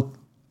saw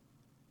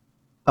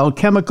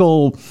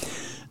alchemical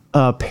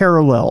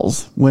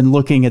parallels when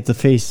looking at the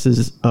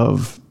faces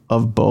of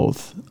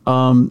both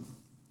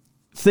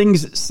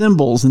things,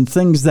 symbols, and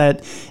things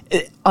that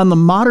on the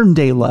modern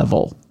day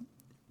level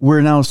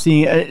we're now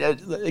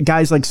seeing.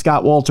 Guys like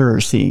Scott Walter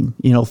are seeing,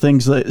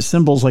 things like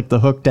symbols like the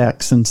hooked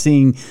X, and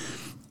seeing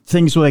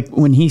things like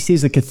when he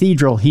sees a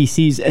cathedral, he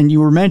sees, and you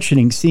were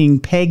mentioning seeing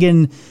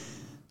pagan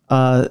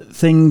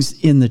things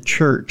in the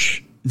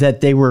church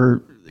that they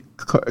were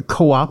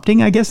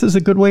co-opting, I guess is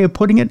a good way of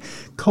putting it,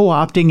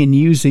 co-opting and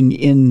using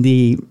in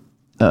the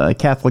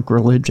Catholic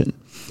religion.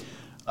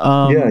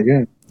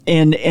 And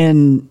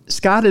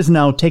Scott is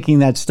now taking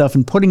that stuff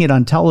and putting it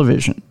on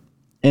television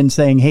and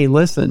saying, hey,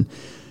 listen,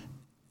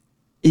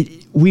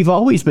 we've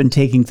always been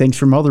taking things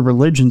from other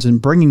religions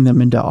and bringing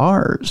them into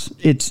ours.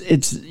 It's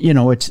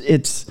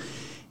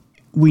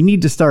we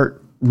need to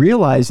start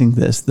realizing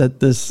that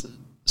this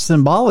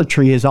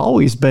symbolatry has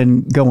always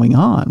been going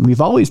on.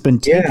 We've always been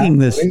taking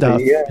this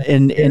stuff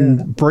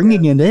and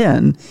bringing it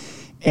in,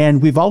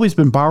 and we've always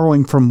been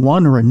borrowing from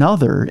one or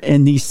another,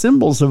 and these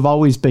symbols have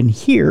always been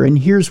here, and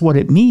here's what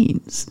it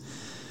means.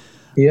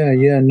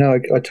 No, I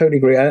totally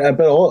agree.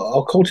 But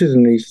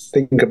occultism needs to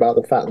think about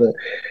the fact that,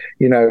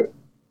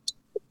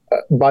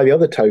 by the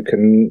other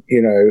token,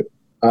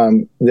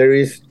 there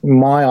is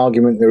my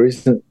argument, there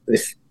isn't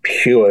this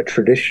pure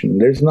tradition.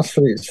 There's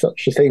nothing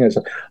such a thing as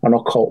an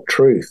occult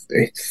truth.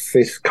 It's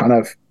this kind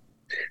of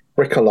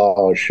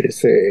bricolage.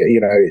 It's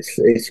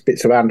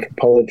bits of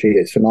anthropology.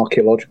 It's an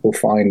archaeological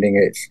finding.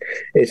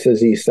 It's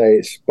as you say,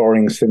 it's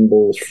borrowing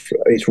symbols.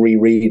 It's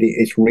rereading.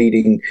 It's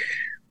reading,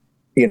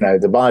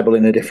 the Bible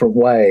in a different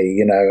way.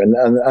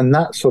 And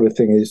that sort of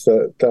thing is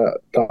that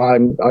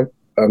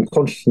I'm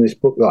conscious in this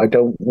book that I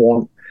don't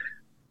want.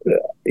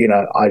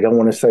 I don't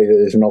want to say that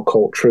there's an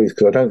occult truth,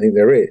 because I don't think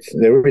there is.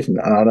 There isn't,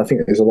 and I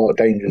think there's a lot of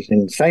dangers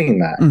in saying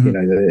that.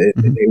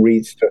 Mm-hmm. It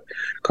leads to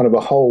kind of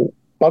a whole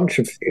bunch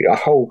of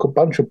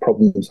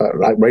problems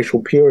like racial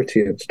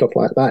purity and stuff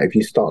like that. If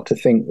you start to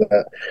think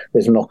that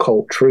there's an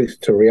occult truth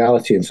to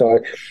reality, and so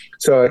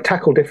I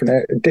tackle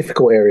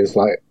difficult areas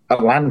like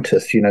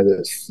Atlantis,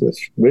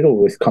 that's riddled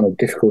with kind of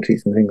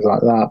difficulties and things like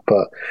that,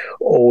 but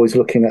always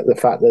looking at the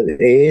fact that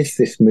it is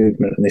this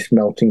movement and this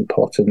melting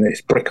pot and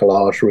this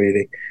bricolage,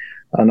 really.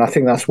 And I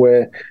think that's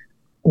where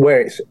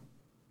it's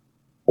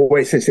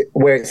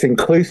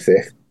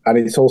inclusive, and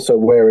it's also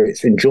where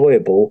it's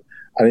enjoyable,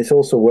 and it's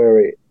also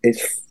where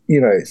it's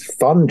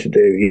fun to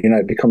do.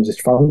 It becomes this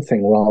fun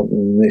thing rather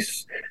than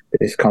this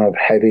kind of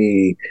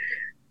heavy,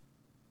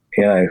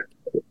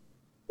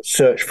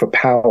 search for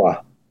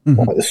power. Mm-hmm.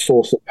 Like the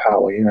source of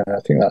power, I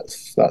think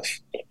that's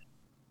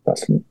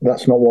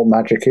not what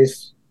magic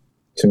is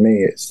to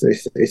me. It's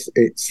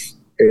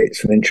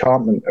an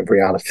enchantment of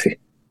reality.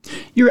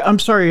 I'm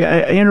sorry,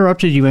 I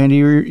interrupted you, Andy.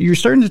 You're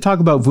starting to talk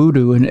about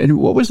voodoo, and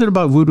what was it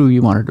about voodoo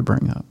you wanted to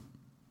bring up?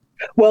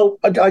 Well,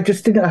 I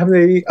just didn't have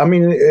I'm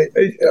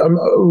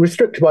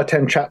restricted by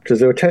 10 chapters.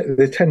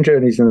 There's 10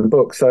 journeys in the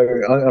book, so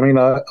I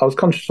was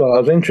conscious that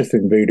I was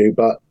interested in voodoo,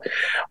 but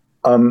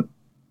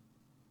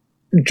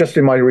just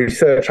in my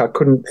research, I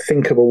couldn't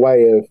think of a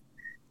way of,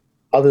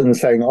 other than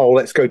saying, "Oh,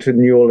 let's go to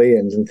New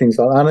Orleans" and things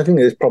like that. And I think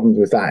there's problems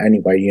with that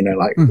anyway.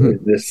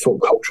 Mm-hmm. There's sort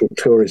of cultural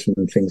tourism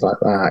and things like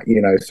that.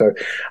 So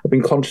I've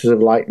been conscious of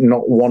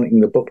not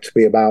wanting the book to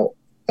be about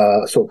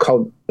sort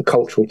of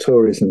cultural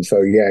tourism.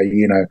 So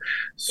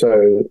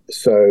so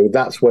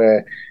that's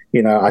where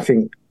I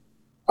think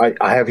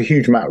I have a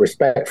huge amount of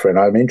respect for it.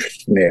 I'm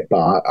interested in it,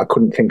 but I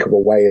couldn't think of a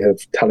way of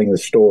telling the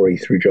story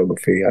through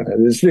geography.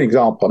 There's an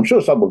example. I'm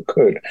sure someone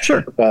could.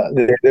 Sure. But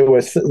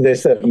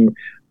there's certain,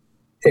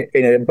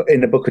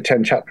 in a book of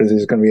 10 chapters,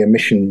 there's going to be a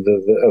mission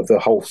of the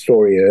whole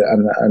story.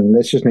 And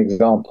it's just an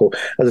example.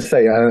 As I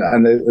say,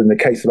 and in the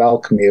case of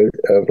alchemy,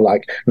 of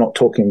not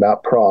talking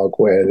about Prague,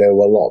 where there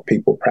were a lot of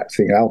people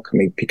practicing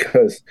alchemy,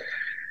 because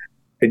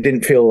it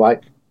didn't feel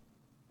like,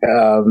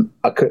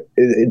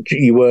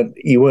 you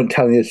weren't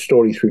telling the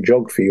story through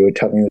geography. You were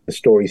telling the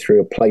story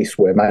through a place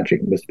where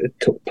magic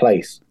took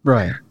place.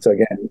 Right. So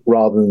again,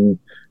 rather than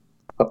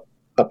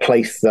a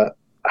place that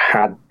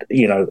had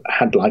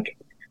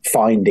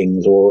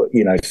findings, or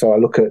so I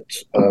look at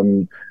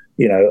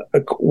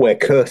where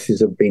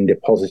curses have been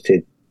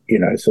deposited.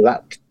 So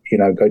that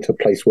go to a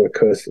place where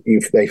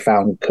if they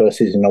found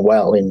curses in a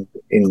well in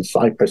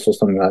Cyprus or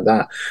something like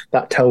that.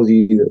 That tells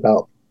you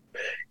about.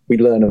 We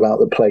learn about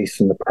the place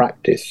and the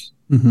practice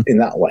mm-hmm. in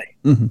that way.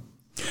 Mm-hmm.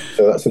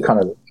 So that's a kind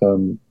of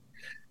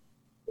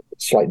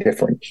slight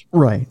difference.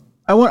 Right.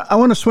 I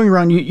want to swing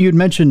around. You'd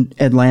mentioned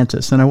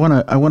Atlantis, and I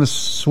want to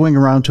swing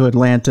around to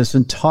Atlantis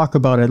and talk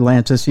about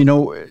Atlantis. You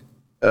know,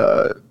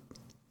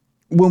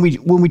 when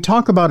we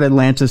talk about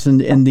Atlantis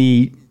and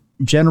the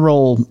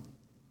general,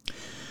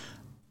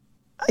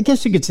 I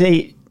guess you could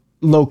say,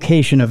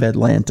 location of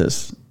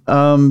Atlantis,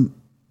 and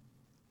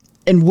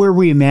where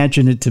we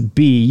imagine it to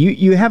be.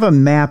 You have a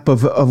map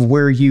of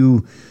where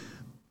you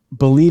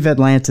believe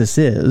Atlantis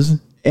is,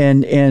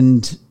 and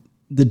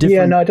the different.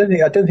 Yeah, no, I don't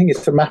think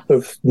it's a map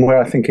of where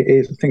I think it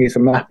is. I think it's a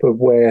map of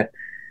where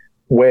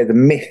the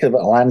myth of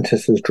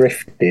Atlantis has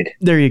drifted.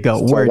 There you go,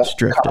 so where it's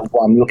drifted. Kind of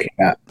what I'm looking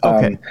at.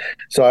 Okay.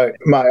 So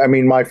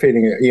my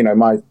feeling,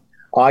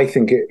 I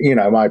think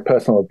my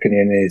personal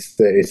opinion is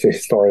that it's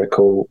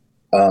historical.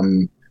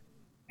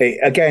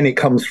 It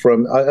comes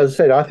from, as I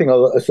said, I think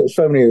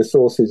so many of the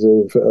sources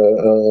of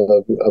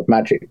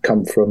magic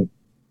come from,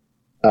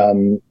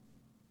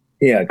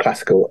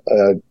 classical,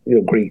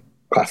 Greek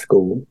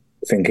classical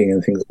thinking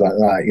and things like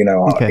that,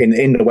 okay.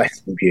 in the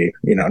Western view,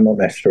 not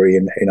necessarily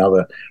in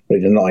other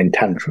religions, not in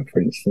Tantra,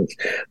 for instance.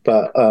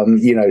 But,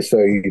 so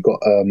you've got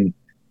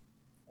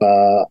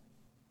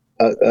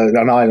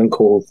an island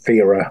called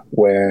Thera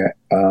where,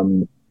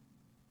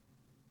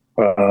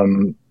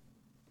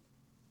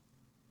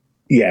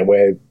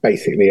 where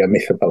basically a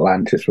myth of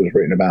Atlantis was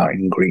written about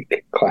in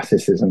Greek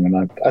classicism.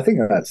 And I think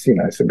that's,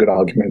 it's a good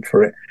argument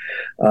for it.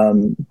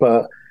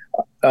 But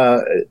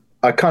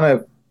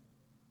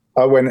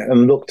I went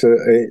and looked at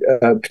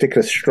a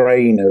particular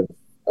strain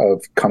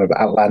of kind of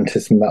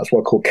Atlantis, and that's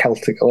what I call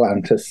Celtic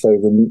Atlantis. So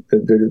the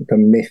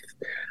myth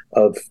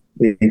of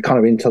the kind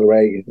of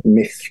interrelated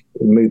myths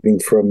moving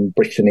from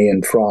Brittany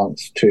and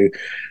France to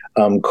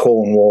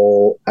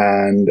Cornwall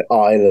and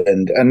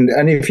Ireland.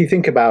 And if you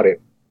think about it,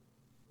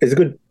 there's a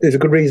good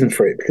reason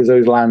for it, because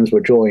those lands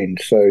were joined.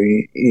 So,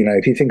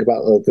 if you think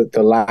about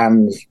the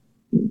lands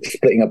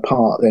splitting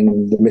apart,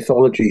 then the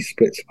mythology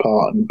splits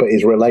apart, but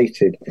is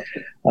related.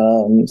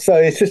 So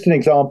it's just an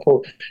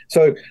example.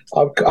 So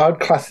I'd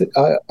class it.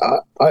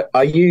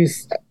 I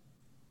use,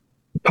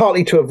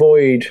 partly to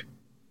avoid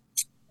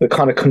the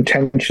kind of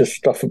contentious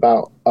stuff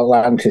about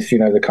Atlantis.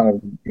 The kind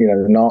of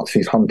the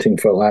Nazis hunting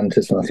for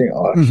Atlantis, and I think I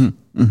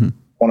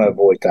want to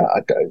avoid that.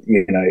 I don't.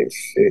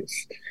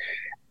 It's.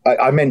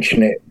 I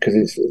mention it because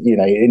it's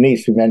it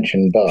needs to be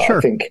mentioned, but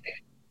sure.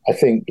 I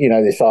think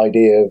this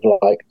idea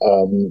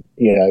of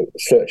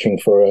searching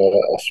for a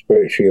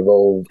spiritually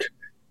evolved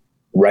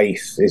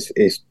race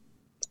is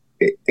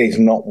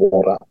not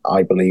what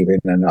I believe in,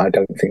 and I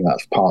don't think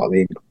that's part of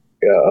the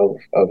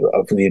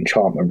of the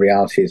enchantment of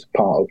reality. Is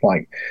part of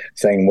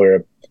saying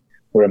we're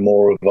a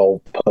more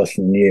evolved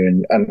person than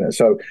you, and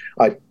so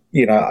I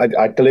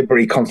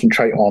deliberately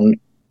concentrate on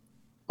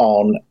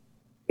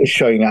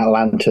showing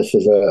Atlantis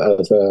as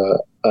a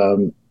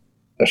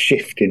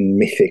shift in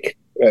mythic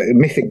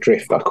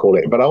drift, I call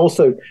it. But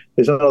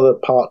there's another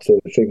part to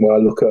the thing where I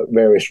look at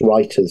various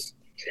writers.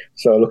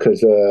 So I look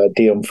at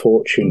Dion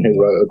Fortune, who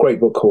wrote a great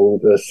book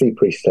called Sea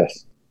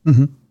Priestess,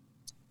 and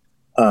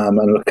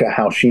look at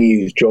how she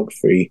used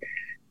geography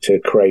to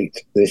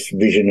create this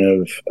vision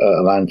of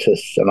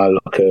Atlantis. And I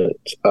look at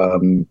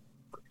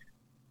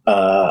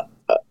a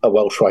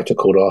Welsh writer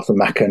called Arthur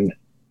Machen,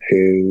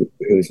 who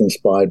was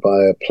inspired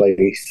by a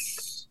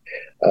place,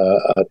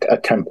 a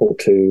temple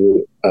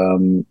to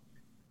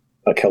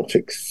a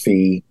Celtic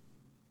sea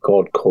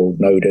god called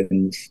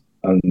Nodens,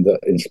 and that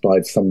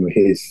inspired some of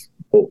his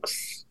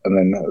books. And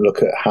then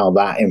look at how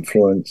that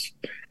influenced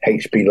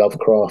H.P.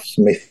 Lovecraft's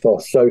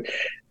mythos. So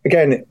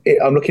again,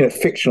 I'm looking at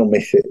fictional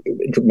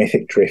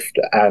mythic drift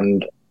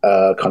and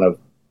kind of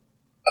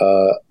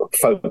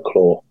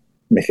folklore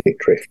mythic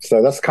drift.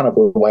 So that's kind of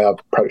the way I've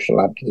approached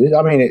Atlantis.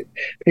 I mean,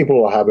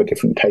 people will have a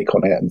different take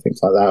on it and things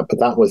like that,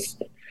 but as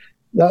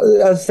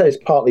I say, it's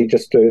partly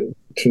just to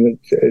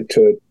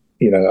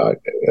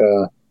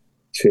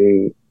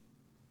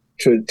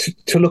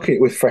look at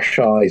it with fresh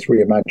eyes,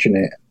 reimagine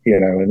it,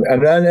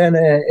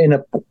 and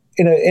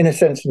in a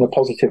sense, in a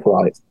positive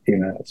light,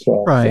 as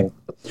well. Right.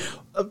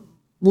 So.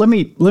 Let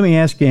me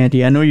ask you,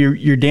 Andy. I know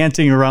you're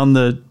dancing around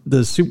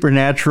the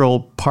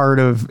supernatural part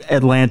of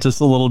Atlantis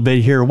a little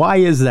bit here. Why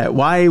is that?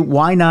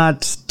 Why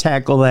not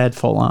tackle that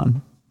full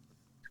on?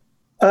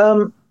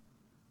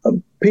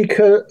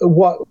 Because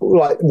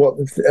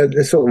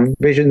the sort of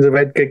visions of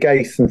Edgar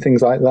Cayce and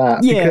things like that.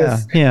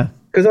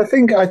 Because I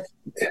think that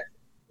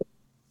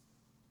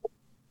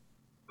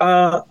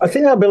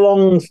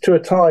belongs to a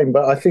time,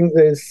 but I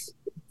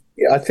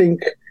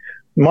think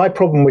my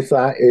problem with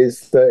that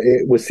is that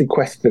it was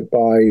sequestered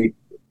by,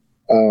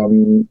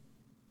 the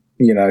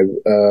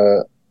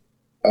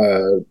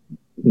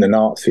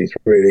Nazis,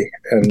 really,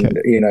 and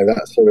okay.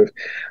 That sort of.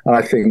 And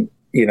I think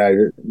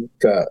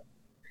that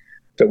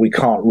we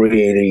can't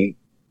really,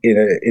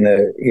 in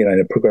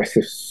a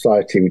progressive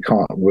society, we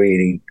can't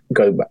really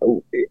go back.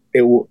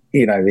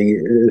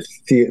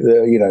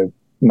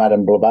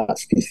 Madame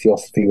Blavatsky's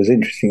theosophy was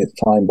interesting at the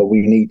time, but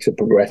we need to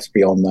progress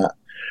beyond that.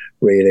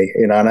 Really,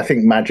 and I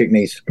think magic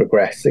needs to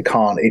progress. It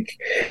can't.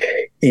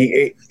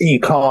 You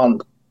can't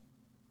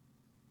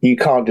you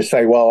can't just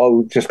say, well,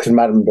 oh, just because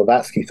Madame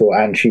Blavatsky thought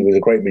and she was a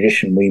great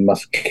magician, we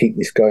must keep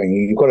this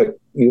going.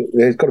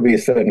 There's got to be a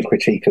certain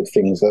critique of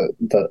things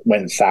that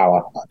went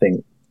sour, I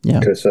think,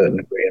 to a certain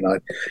degree.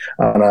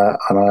 And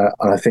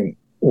I think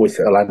with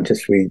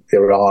Atlantis,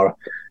 there are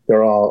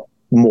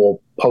more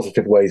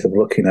positive ways of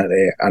looking at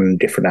it and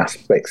different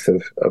aspects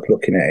of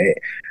looking at it.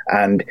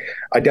 And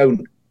I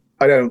don't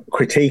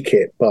critique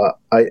it, but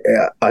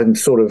I'm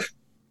sort of,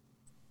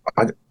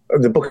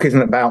 the book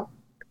isn't about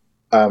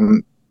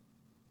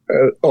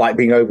like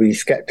being overly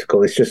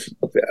skeptical. It's just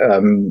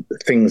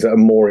things that are a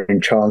more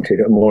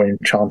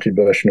enchanted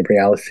version of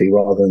reality,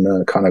 rather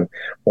than a kind of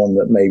one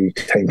that may be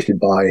tainted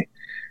by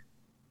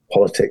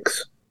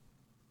politics.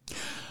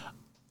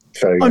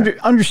 So, yeah.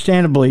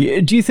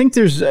 Understandably, do you think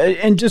there's,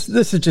 and this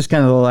is just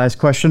kind of the last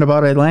question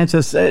about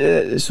Atlantis,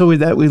 so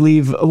that we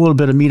leave a little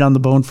bit of meat on the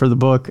bone for the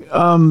book.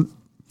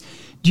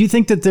 Do you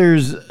think that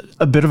there's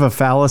a bit of a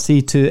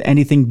fallacy to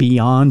anything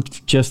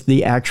beyond just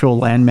the actual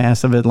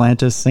landmass of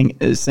Atlantis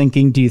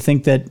sinking? Do you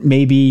think that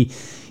maybe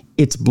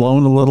it's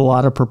blown a little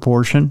out of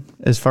proportion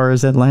as far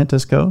as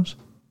Atlantis goes?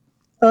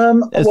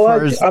 As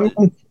far as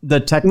the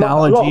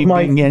technology, a lot of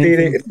my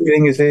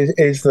feeling is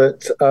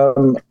that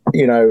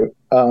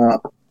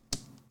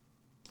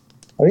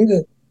I think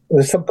that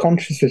the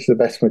subconscious is the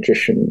best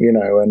magician,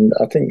 and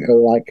I think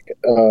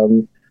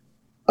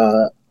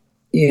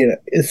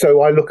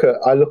so I look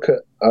at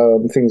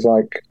things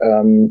like,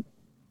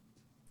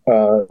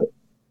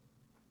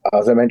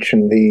 as I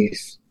mentioned,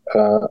 these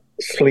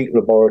sleep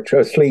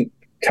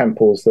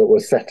temples that were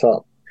set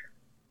up,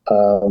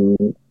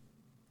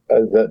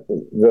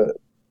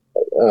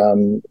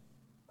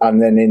 and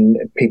then in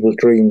people's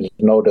dreams,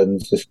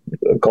 Nodens, this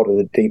god of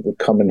the deep, would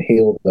come and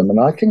heal them. And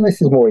I think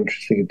this is more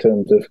interesting in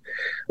terms of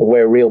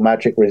where real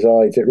magic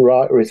resides. It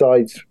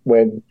resides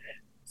when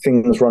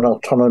things run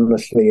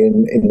autonomously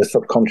in the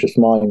subconscious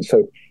mind.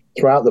 So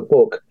throughout the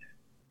book,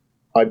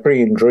 I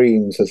bring in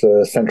dreams as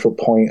a central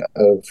point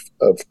of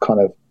kind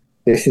of,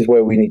 this is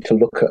where we need to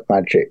look at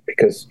magic,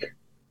 because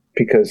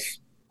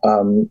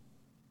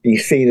you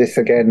see this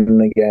again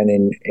and again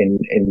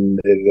in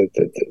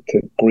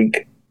the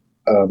Greek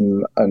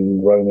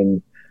and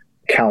Roman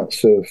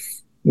accounts of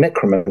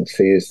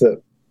necromancy, is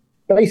that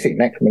basic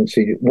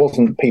necromancy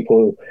wasn't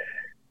people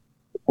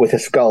with a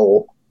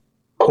skull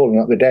calling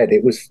up the dead.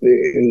 It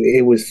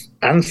was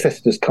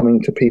ancestors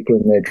coming to people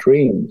in their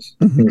dreams,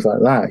 things like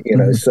that.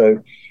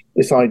 So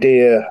this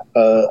idea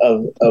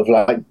of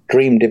like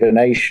dream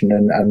divination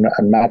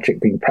and magic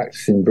being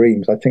practiced in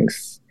dreams, I think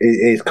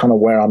is kind of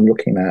where I'm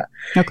looking at.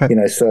 Okay.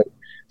 So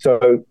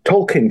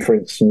Tolkien, for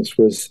instance,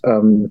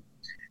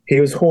 he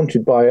was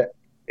haunted by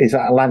his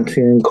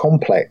Atlantean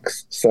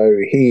complex. So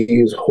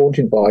he was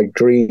haunted by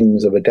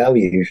dreams of a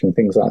deluge and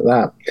things like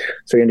that.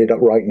 So he ended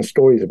up writing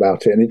stories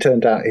about it, and it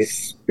turned out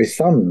his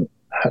son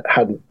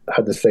had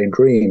the same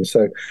dream.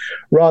 So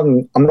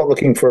I'm not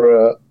looking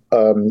for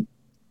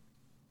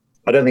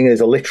I don't think there's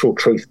a literal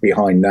truth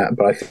behind that,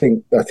 but I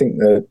think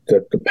the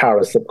power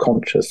of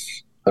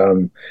subconscious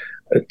to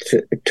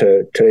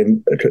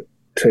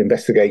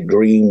investigate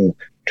dream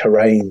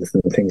terrains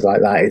and things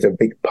like that is a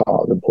big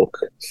part of the book.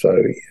 So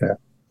yeah.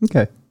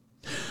 Okay.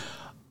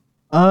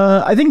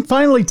 I think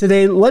finally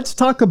today, let's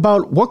talk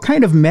about what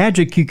kind of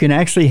magic you can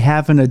actually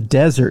have in a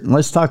desert. And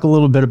let's talk a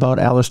little bit about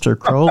Aleister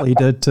Crowley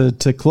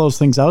to close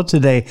things out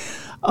today.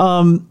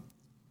 A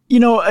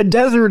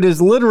desert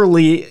is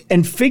literally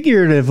and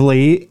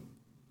figuratively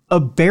a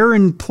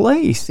barren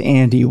place,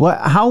 Andy.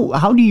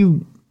 How do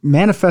you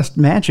manifest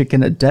magic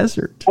in a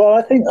desert? Well,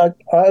 I think,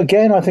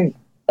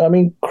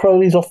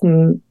 Crowley's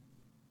often,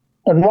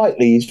 and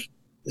rightly, he's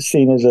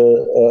seen as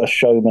a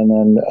showman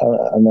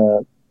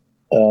and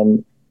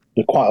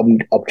quite an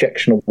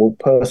objectionable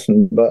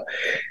person, but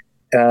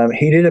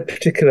he did a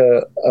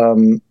particular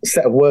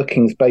set of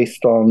workings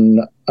based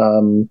on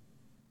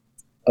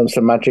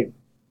some magic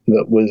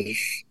that was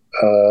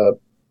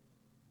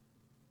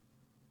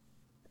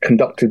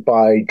conducted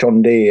by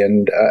John Dee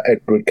and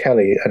Edward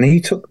Kelly, and he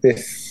took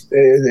this.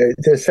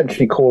 They're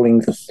essentially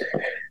calling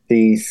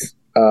these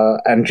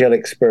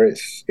angelic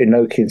spirits,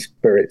 Enochian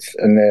spirits,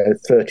 and there are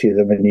 30 of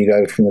them, and you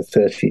go from the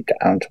 30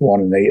 down to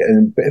one, and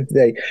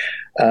they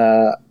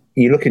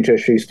you look into a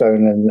shoe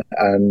stone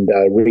and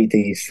read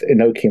these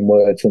Enochian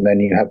words, and then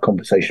you have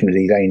conversation with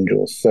these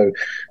angels.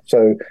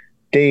 So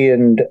Dee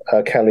and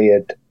Kelly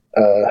had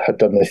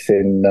done this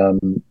in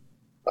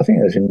I think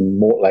it was in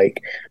Mortlake,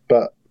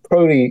 but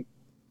Crowley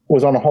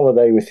was on a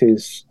holiday with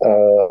his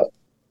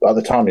at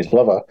the time his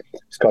lover,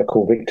 this guy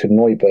called Victor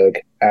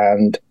Neuberg,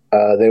 and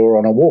they were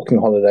on a walking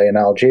holiday in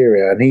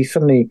Algeria, and he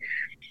suddenly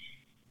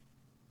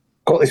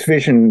got this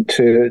vision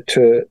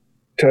to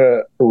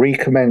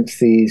recommence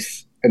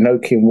these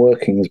Enochian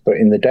workings, but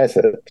in the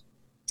desert.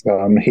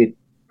 He'd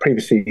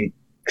previously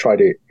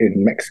tried it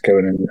in Mexico,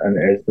 and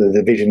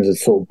the visions had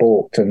sort of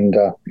balked, and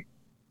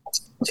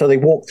so they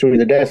walked through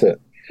the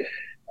desert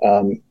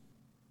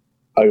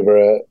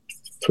over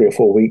 3 or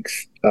 4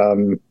 weeks,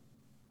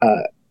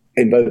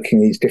 invoking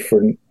these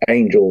different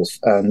angels,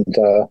 and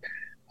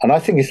I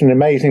think it's an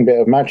amazing bit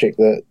of magic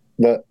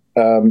that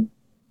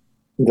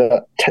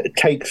that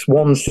takes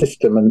one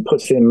system and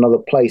puts it in another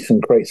place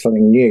and creates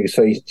something new.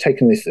 So he's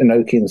taken this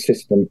Enochian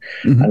system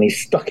and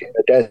he's stuck it in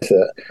the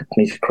desert, and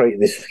he's created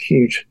this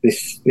huge,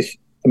 this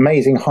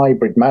amazing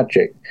hybrid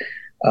magic.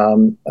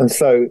 And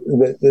so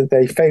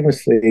they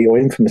famously or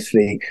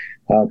infamously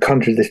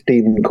conjured this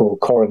demon called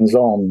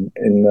Corazon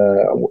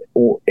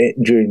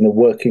during the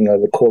working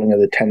of the calling of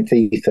the 10th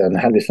ether, and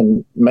had this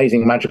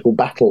amazing magical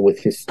battle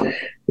with this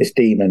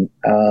demon.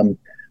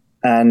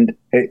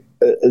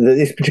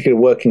 This particular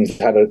workings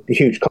had a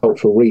huge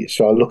cultural reach.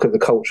 So I look at the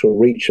cultural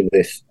reach of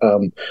this,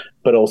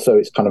 but also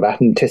its kind of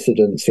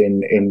antecedents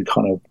in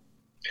kind of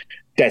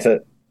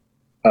desert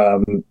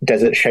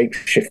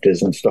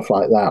shapeshifters and stuff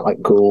like that,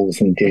 like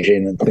ghouls and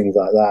Dijin and things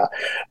like that.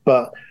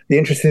 But the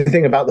interesting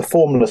thing about the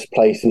formless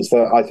place is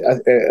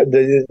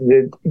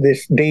that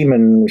this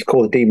demon was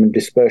called demon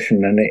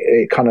dispersion, and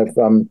it kind of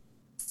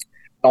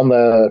on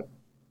the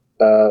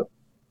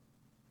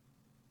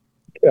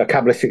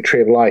Kabbalistic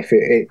tree of life,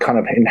 it kind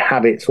of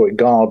inhabits or it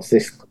guards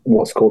this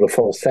what's called a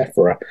false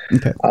sephira,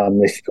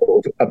 this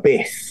sort of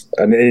abyss.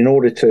 And in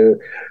order to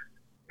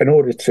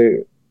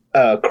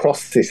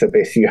cross this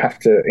abyss, you have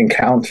to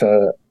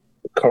encounter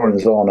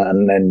Corazon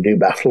and then do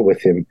battle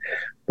with him.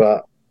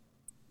 But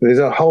there's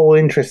a whole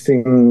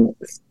interesting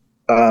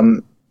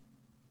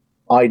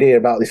idea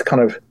about this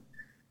kind of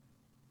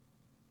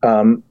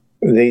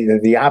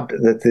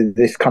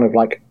this kind of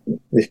like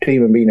this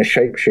demon being a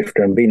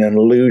shapeshifter and being an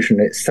illusion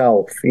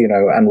itself,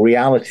 and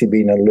reality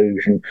being an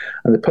illusion,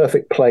 and the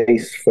perfect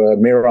place for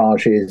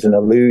mirages and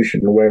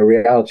illusion where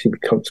reality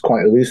becomes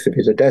quite elusive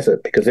is a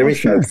desert, because there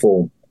is no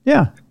form.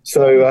 Yeah.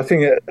 So I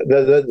think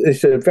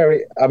it's a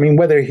very, I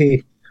mean,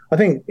 I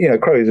think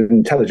Crow is an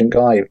intelligent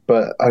guy,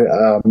 but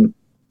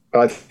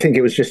I think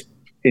it was just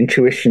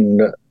intuition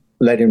that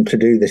led him to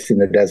do this in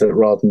the desert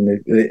rather than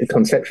the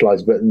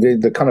conceptualized, but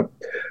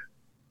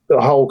the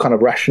whole kind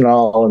of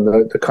rationale and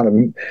the kind of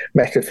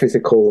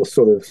metaphysical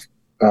sort of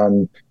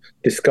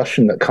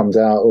discussion that comes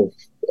out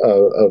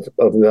of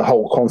the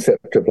whole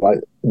concept of like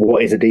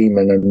what is a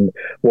demon and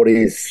what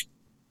is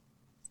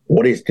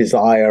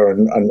desire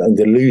and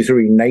the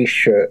illusory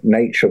nature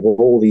of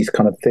all these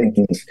kind of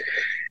things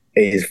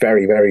is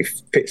very, very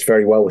fits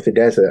very well with the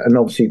desert. And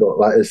obviously you've got,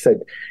 like I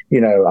said,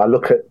 I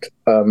look at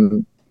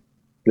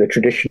the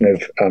tradition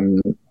of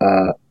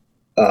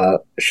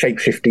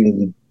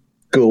shape-shifting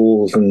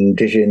ghouls and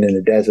Dijin in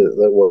the desert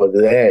that were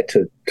there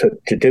to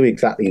do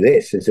exactly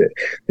this. Is it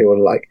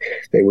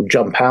they would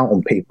jump out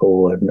on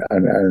people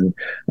and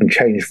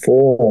change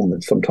form,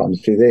 and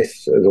sometimes do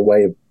this as a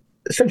way of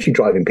essentially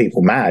driving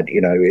people mad,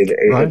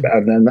 right.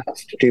 And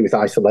that's to do with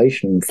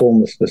isolation and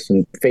formlessness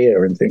and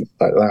fear and things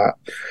like that.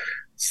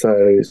 So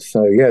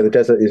yeah, the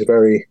desert is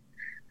very,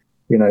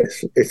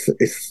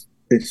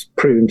 it's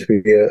proven to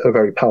be a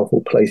very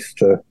powerful place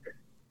to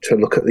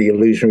look at the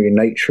illusionary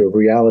nature of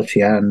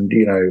reality and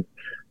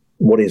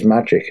what is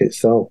magic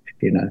itself,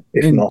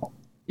 not.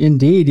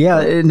 Indeed,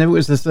 yeah. And it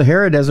was the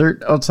Sahara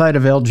Desert outside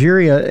of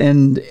Algeria,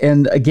 and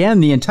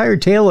again, the entire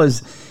tale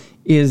is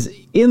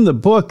in the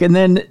book, and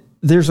then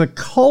there's a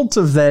cult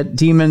of that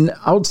demon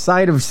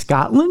outside of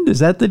Scotland. Is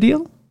that the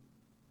deal?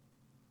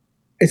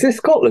 Is it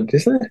Scotland,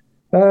 isn't it?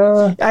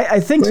 I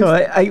think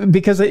so.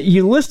 Because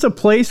you list a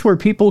place where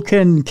people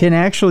can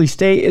actually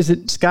stay. Is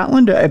it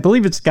Scotland? I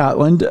believe it's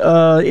Scotland.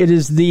 It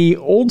is the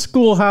old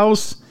school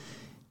house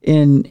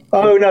in.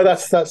 Oh no,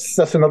 that's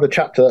another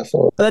chapter.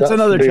 That's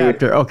another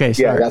chapter. Okay,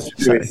 sorry. Yeah, that's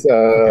with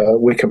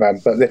Wicker Man.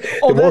 But there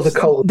was a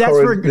cult. That's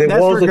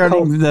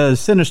regarding the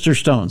Sinister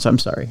Stones. I'm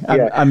sorry.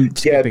 I'm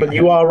but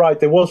you are right.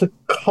 There was a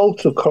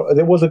cult of.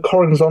 There was a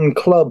Corazon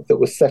club that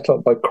was set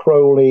up by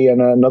Crowley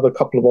and another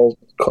couple of old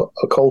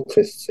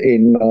occultists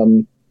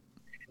in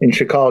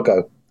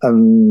Chicago,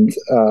 and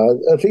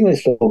I think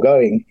it's still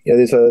going. Yeah,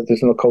 there's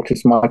an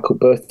occultist, Michael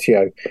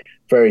Berthiaud,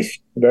 very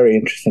very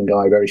interesting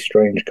guy, very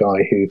strange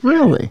guy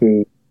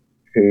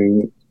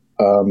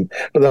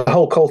but the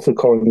whole cult of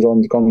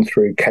Corazon's gone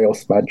through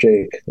chaos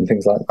magic and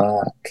things like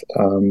that.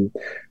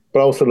 But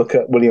I also look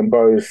at William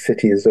Burroughs'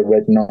 City as a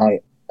Red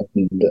Knight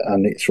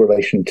and its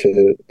relation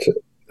to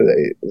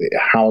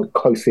how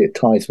closely it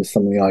ties with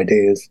some of the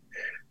ideas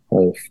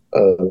of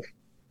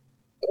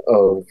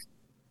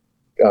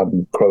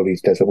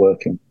Crowley's desert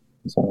working.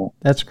 So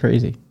that's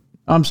crazy.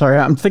 I'm sorry.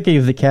 I'm thinking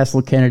of the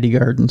Castle Kennedy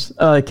Gardens.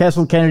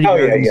 Castle Kennedy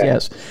Gardens. Yeah.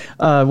 Yes.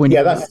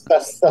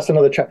 That's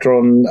another chapter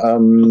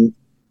on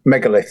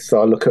megaliths.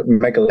 So I look at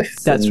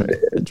megaliths. That's right.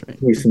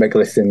 Use of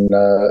megaliths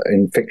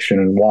in fiction,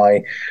 and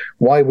why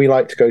we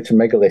like to go to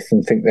megaliths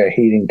and think they're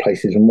healing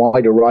places, and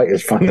why do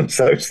writers find them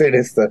so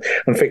sinister,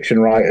 and fiction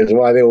writers,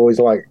 why they always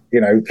like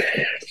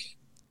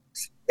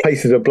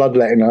places of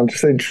bloodletting. I'm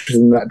just interested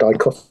in that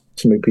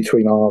dichotomy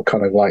between our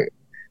kind of like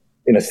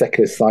in a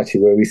secular society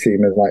where we see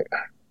them as like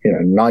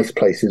nice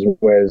places,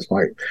 whereas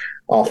like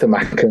Arthur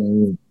Mack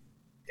and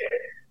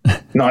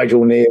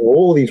Nigel Neal,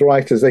 all these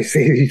writers, they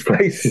see these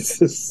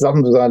places as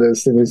some kind of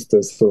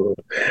sinister sort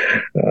of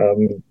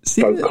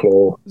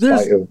folklore.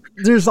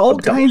 There's all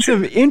kinds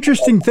of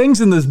interesting things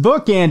in this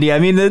book, Andy. I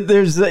mean,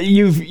 there's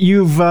you've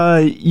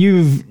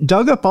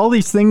dug up all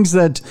these things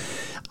that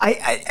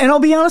and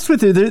I'll be honest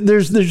with you,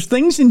 there's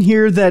things in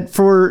here that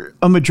for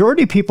a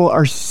majority of people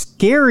are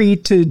scary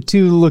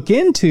to look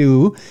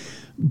into,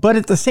 but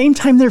at the same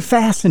time they're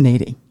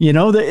fascinating. You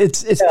know,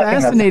 it's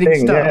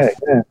fascinating stuff.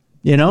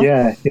 Yeah. You know,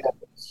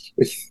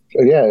 it's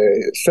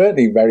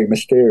certainly very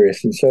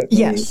mysterious and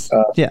certainly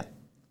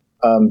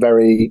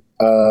very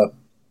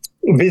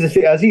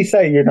visiting, as you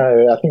say. You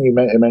know, I think you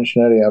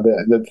mentioned earlier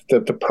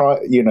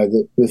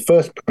the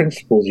first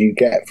principles you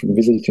get from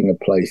visiting a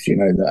place, you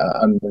know,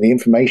 and the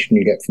information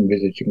you get from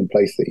visiting a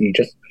place that you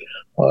just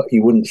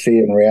you wouldn't see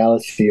in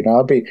reality. You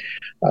know,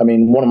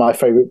 one of my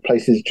favorite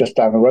places just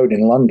down the road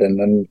in London,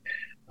 and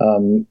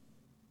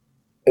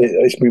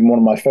it's been one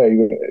of my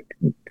favorite.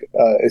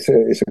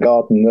 It's a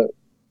garden that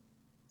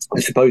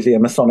is supposedly a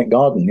Masonic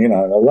garden. You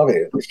know, I love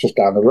it. It's just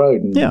down the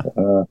road.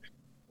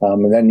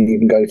 And then you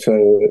can go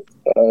to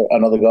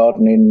another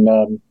garden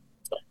in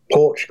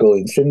Portugal,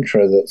 in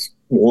Sintra, that's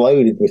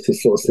loaded with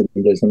this sort of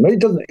symbolism. It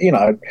doesn't, you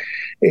know,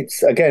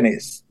 it's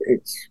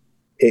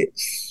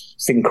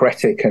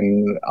syncretic,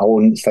 and I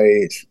wouldn't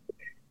say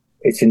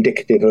it's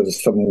indicative of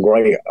some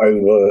great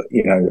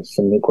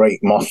some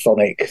great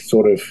Masonic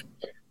sort of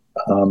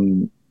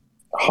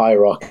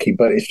hierarchy,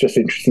 but it's just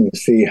interesting to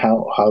see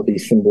how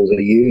these symbols are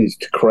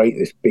used to create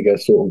this bigger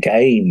sort of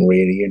game,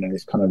 really, you know,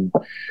 this kind of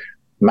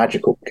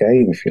magical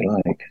game, if you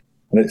like.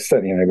 And it's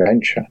certainly an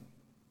adventure.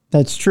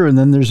 That's true. And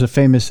then there's a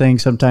famous saying,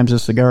 sometimes a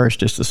cigar is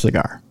just a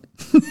cigar.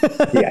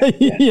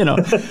 You know,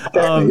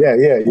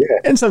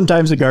 and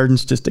sometimes a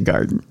garden's just a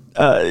garden.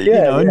 But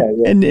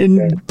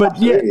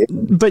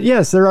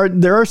yes,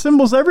 there are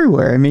symbols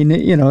everywhere. I mean,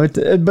 you know,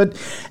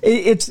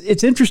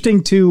 it's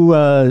interesting to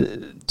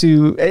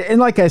and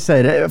like I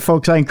said,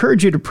 folks, I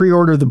encourage you to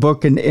pre-order the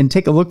book and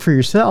take a look for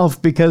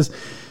yourself, because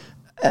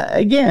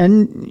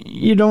again,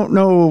 you don't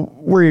know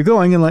where you're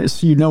going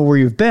unless you know where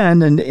you've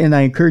been, and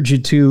I encourage you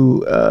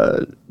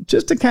to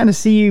just to kind of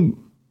see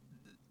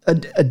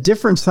a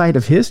different side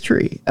of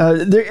history.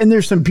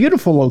 There's some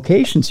beautiful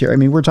locations here. I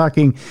mean, we're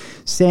talking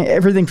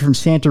everything from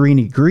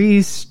Santorini,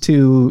 Greece,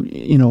 to,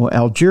 you know,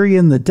 Algeria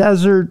in the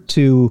desert,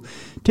 to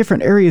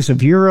different areas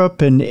of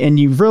Europe, and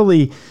you've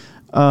really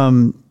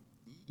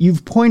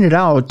you've pointed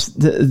out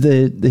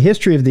the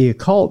history of the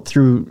occult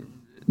through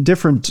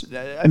different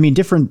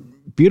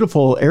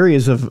beautiful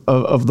areas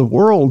of the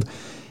world,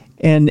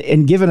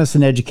 and given us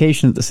an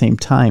education at the same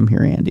time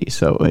here, Andy.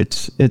 So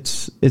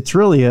it's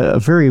really a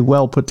very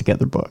well put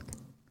together book.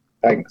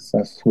 Thanks.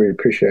 We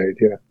appreciate it.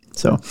 Yeah.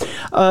 So,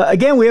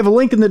 again, we have a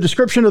link in the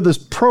description of this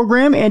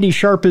program. Andy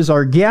Sharp is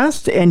our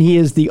guest, and he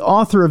is the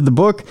author of the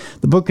book.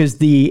 The book is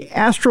The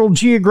Astral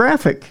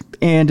Geographic,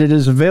 and it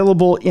is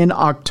available in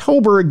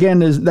October. Again,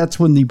 that's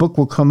when the book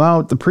will come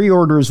out. The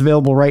pre-order is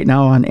available right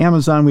now on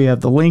Amazon. We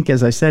have the link,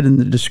 as I said, in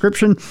the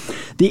description.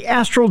 The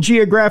Astral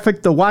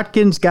Geographic, The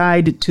Watkins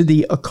Guide to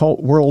the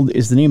Occult World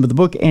is the name of the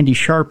book. Andy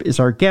Sharp is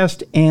our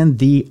guest and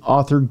the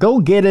author.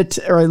 Go get it,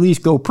 or at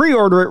least go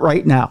pre-order it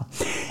right now.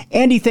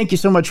 Andy, thank you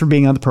so much for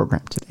being on the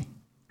program today.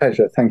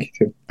 Pleasure. Thank you,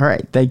 too. All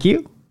right. Thank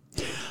you.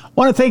 I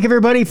want to thank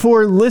everybody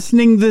for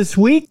listening this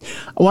week.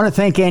 I want to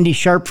thank Andy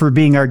Sharp for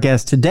being our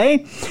guest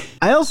today.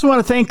 I also want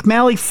to thank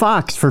Mally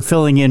Fox for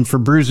filling in for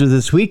Bruiser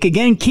this week.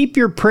 Again, keep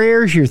your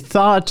prayers, your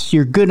thoughts,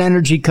 your good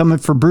energy coming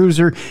for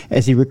Bruiser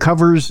as he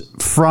recovers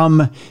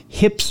from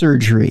hip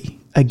surgery.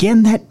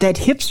 Again, that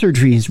hip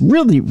surgery is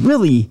really,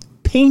 really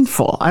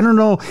painful. I don't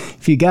know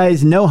if you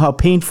guys know how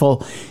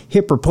painful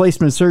hip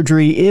replacement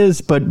surgery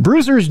is, but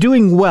Bruiser is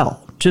doing well.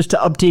 Just to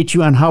update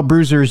you on how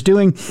Bruiser is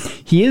doing,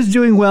 he is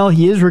doing well.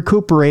 He is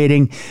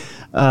recuperating.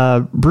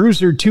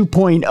 Bruiser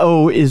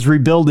 2.0 is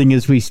rebuilding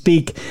as we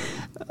speak.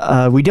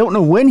 We don't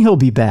know when he'll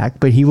be back,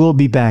 but he will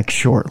be back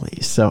shortly.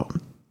 So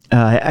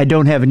I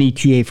don't have an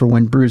ETA for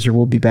when Bruiser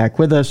will be back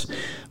with us.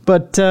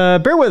 But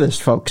bear with us,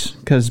 folks,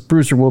 because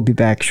Bruiser will be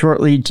back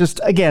shortly.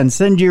 Just, again,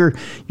 send your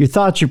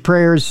thoughts, your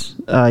prayers,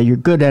 your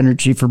good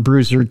energy for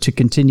Bruiser to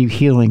continue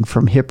healing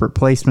from hip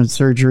replacement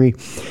surgery.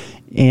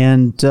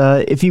 And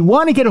if you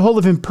want to get a hold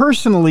of him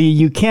personally,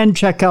 you can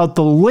check out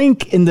the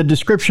link in the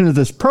description of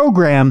this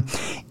program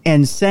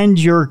and send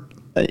your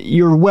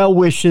well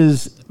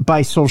wishes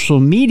by social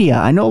media.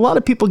 I know a lot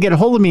of people get a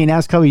hold of me and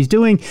ask how he's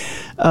doing.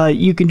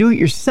 You can do it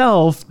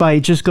yourself by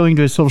just going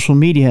to his social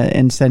media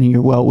and sending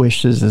your well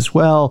wishes as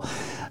well.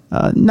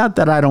 Not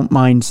that I don't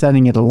mind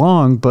sending it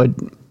along, but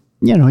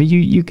you know,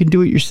 you can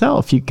do it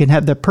yourself. You can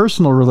have that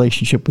personal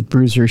relationship with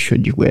Bruiser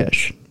should you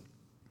wish.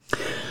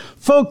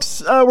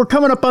 Folks, we're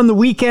coming up on the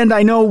weekend.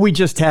 I know we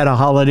just had a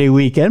holiday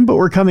weekend, but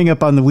we're coming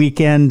up on the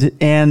weekend,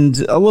 and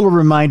a little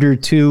reminder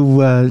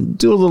to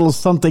do a little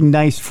something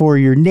nice for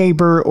your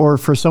neighbor or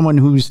for someone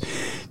who's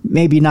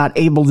maybe not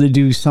able to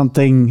do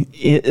something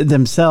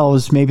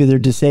themselves. Maybe they're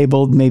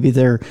disabled. Maybe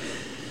they're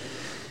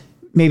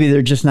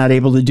just not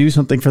able to do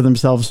something for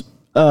themselves.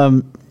 Do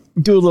a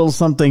little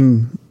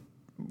something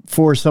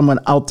for someone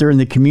out there in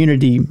the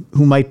community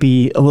who might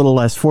be a little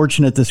less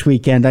fortunate this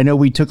weekend. I know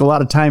we took a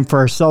lot of time for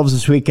ourselves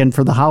this weekend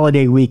for the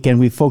holiday weekend.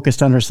 We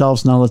focused on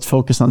ourselves. Now let's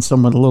focus on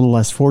someone a little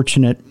less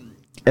fortunate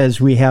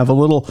as we have a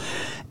little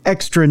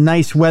extra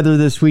nice weather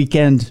this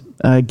weekend.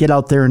 Get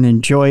out there and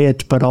enjoy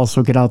it, but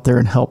also get out there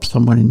and help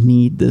someone in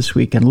need this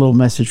weekend. A little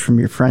message from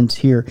your friends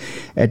here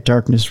at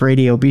Darkness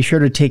Radio. Be sure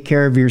to take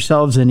care of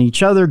yourselves and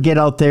each other. Get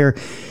out there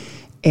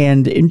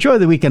and enjoy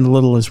the weekend a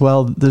little as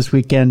well this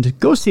weekend.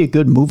 Go see a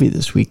good movie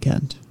this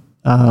weekend.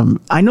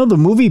 I know the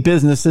movie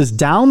business is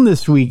down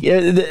this week.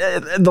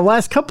 The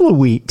last couple of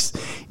weeks,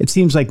 it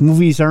seems like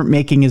movies aren't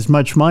making as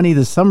much money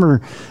this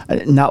summer.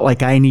 Not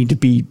like I need to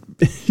be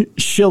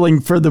shilling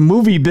for the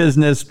movie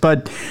business,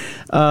 but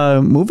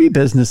movie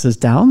business is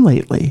down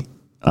lately.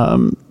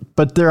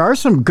 But there are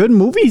some good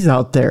movies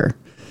out there.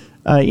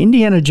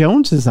 Indiana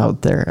Jones is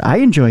out there. I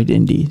enjoyed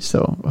Indy,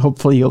 so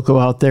hopefully you'll go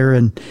out there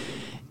and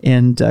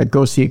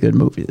go see a good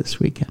movie this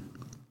weekend.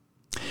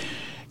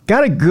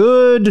 Got a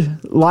good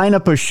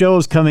lineup of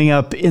shows coming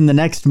up in the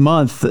next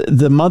month.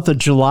 The month of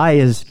July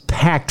is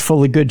packed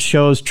full of good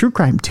shows. True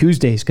Crime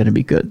Tuesday is going to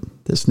be good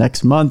this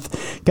next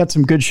month. Got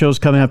some good shows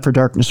coming up for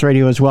Darkness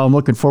Radio as well. I'm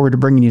looking forward to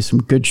bringing you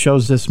some good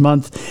shows this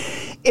month.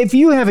 If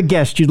you have a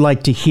guest you'd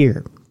like to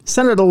hear,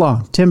 send it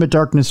along,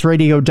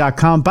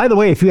 tim@darknessradio.com. By the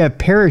way, if you have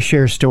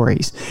Parashare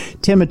stories,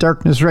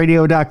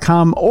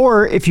 tim@darknessradio.com,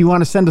 or if you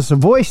want to send us a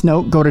voice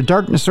note, go to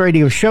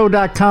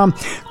darknessradioshow.com,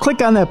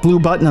 click on that blue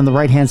button on the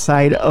right-hand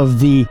side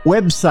of the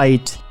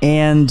website,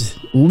 and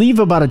leave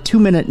about a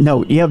 2-minute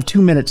note. You have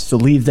 2 minutes to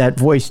leave that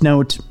voice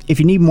note.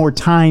 If you need more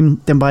time,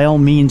 then by all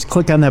means,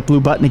 click on that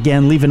blue button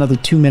again, leave another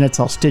 2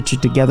 minutes. I'll stitch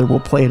it together. We'll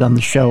play it on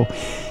the show,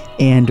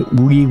 and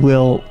we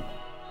will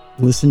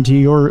listen to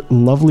your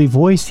lovely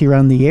voice here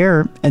on the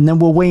air, and then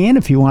we'll weigh in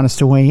if you want us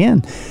to weigh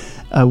in.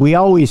 We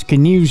always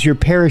can use your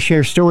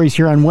Parashare stories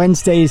here on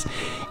Wednesdays,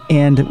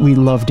 and we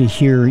love to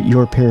hear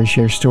your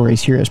Parashare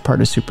stories here as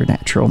part of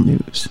Supernatural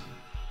News.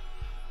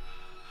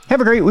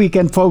 Have a great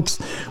weekend, folks.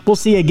 We'll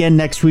see you again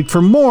next week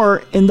for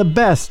more in the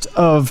best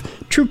of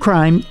true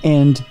crime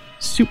and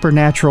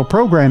supernatural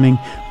programming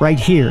right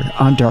here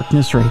on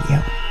Darkness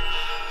Radio.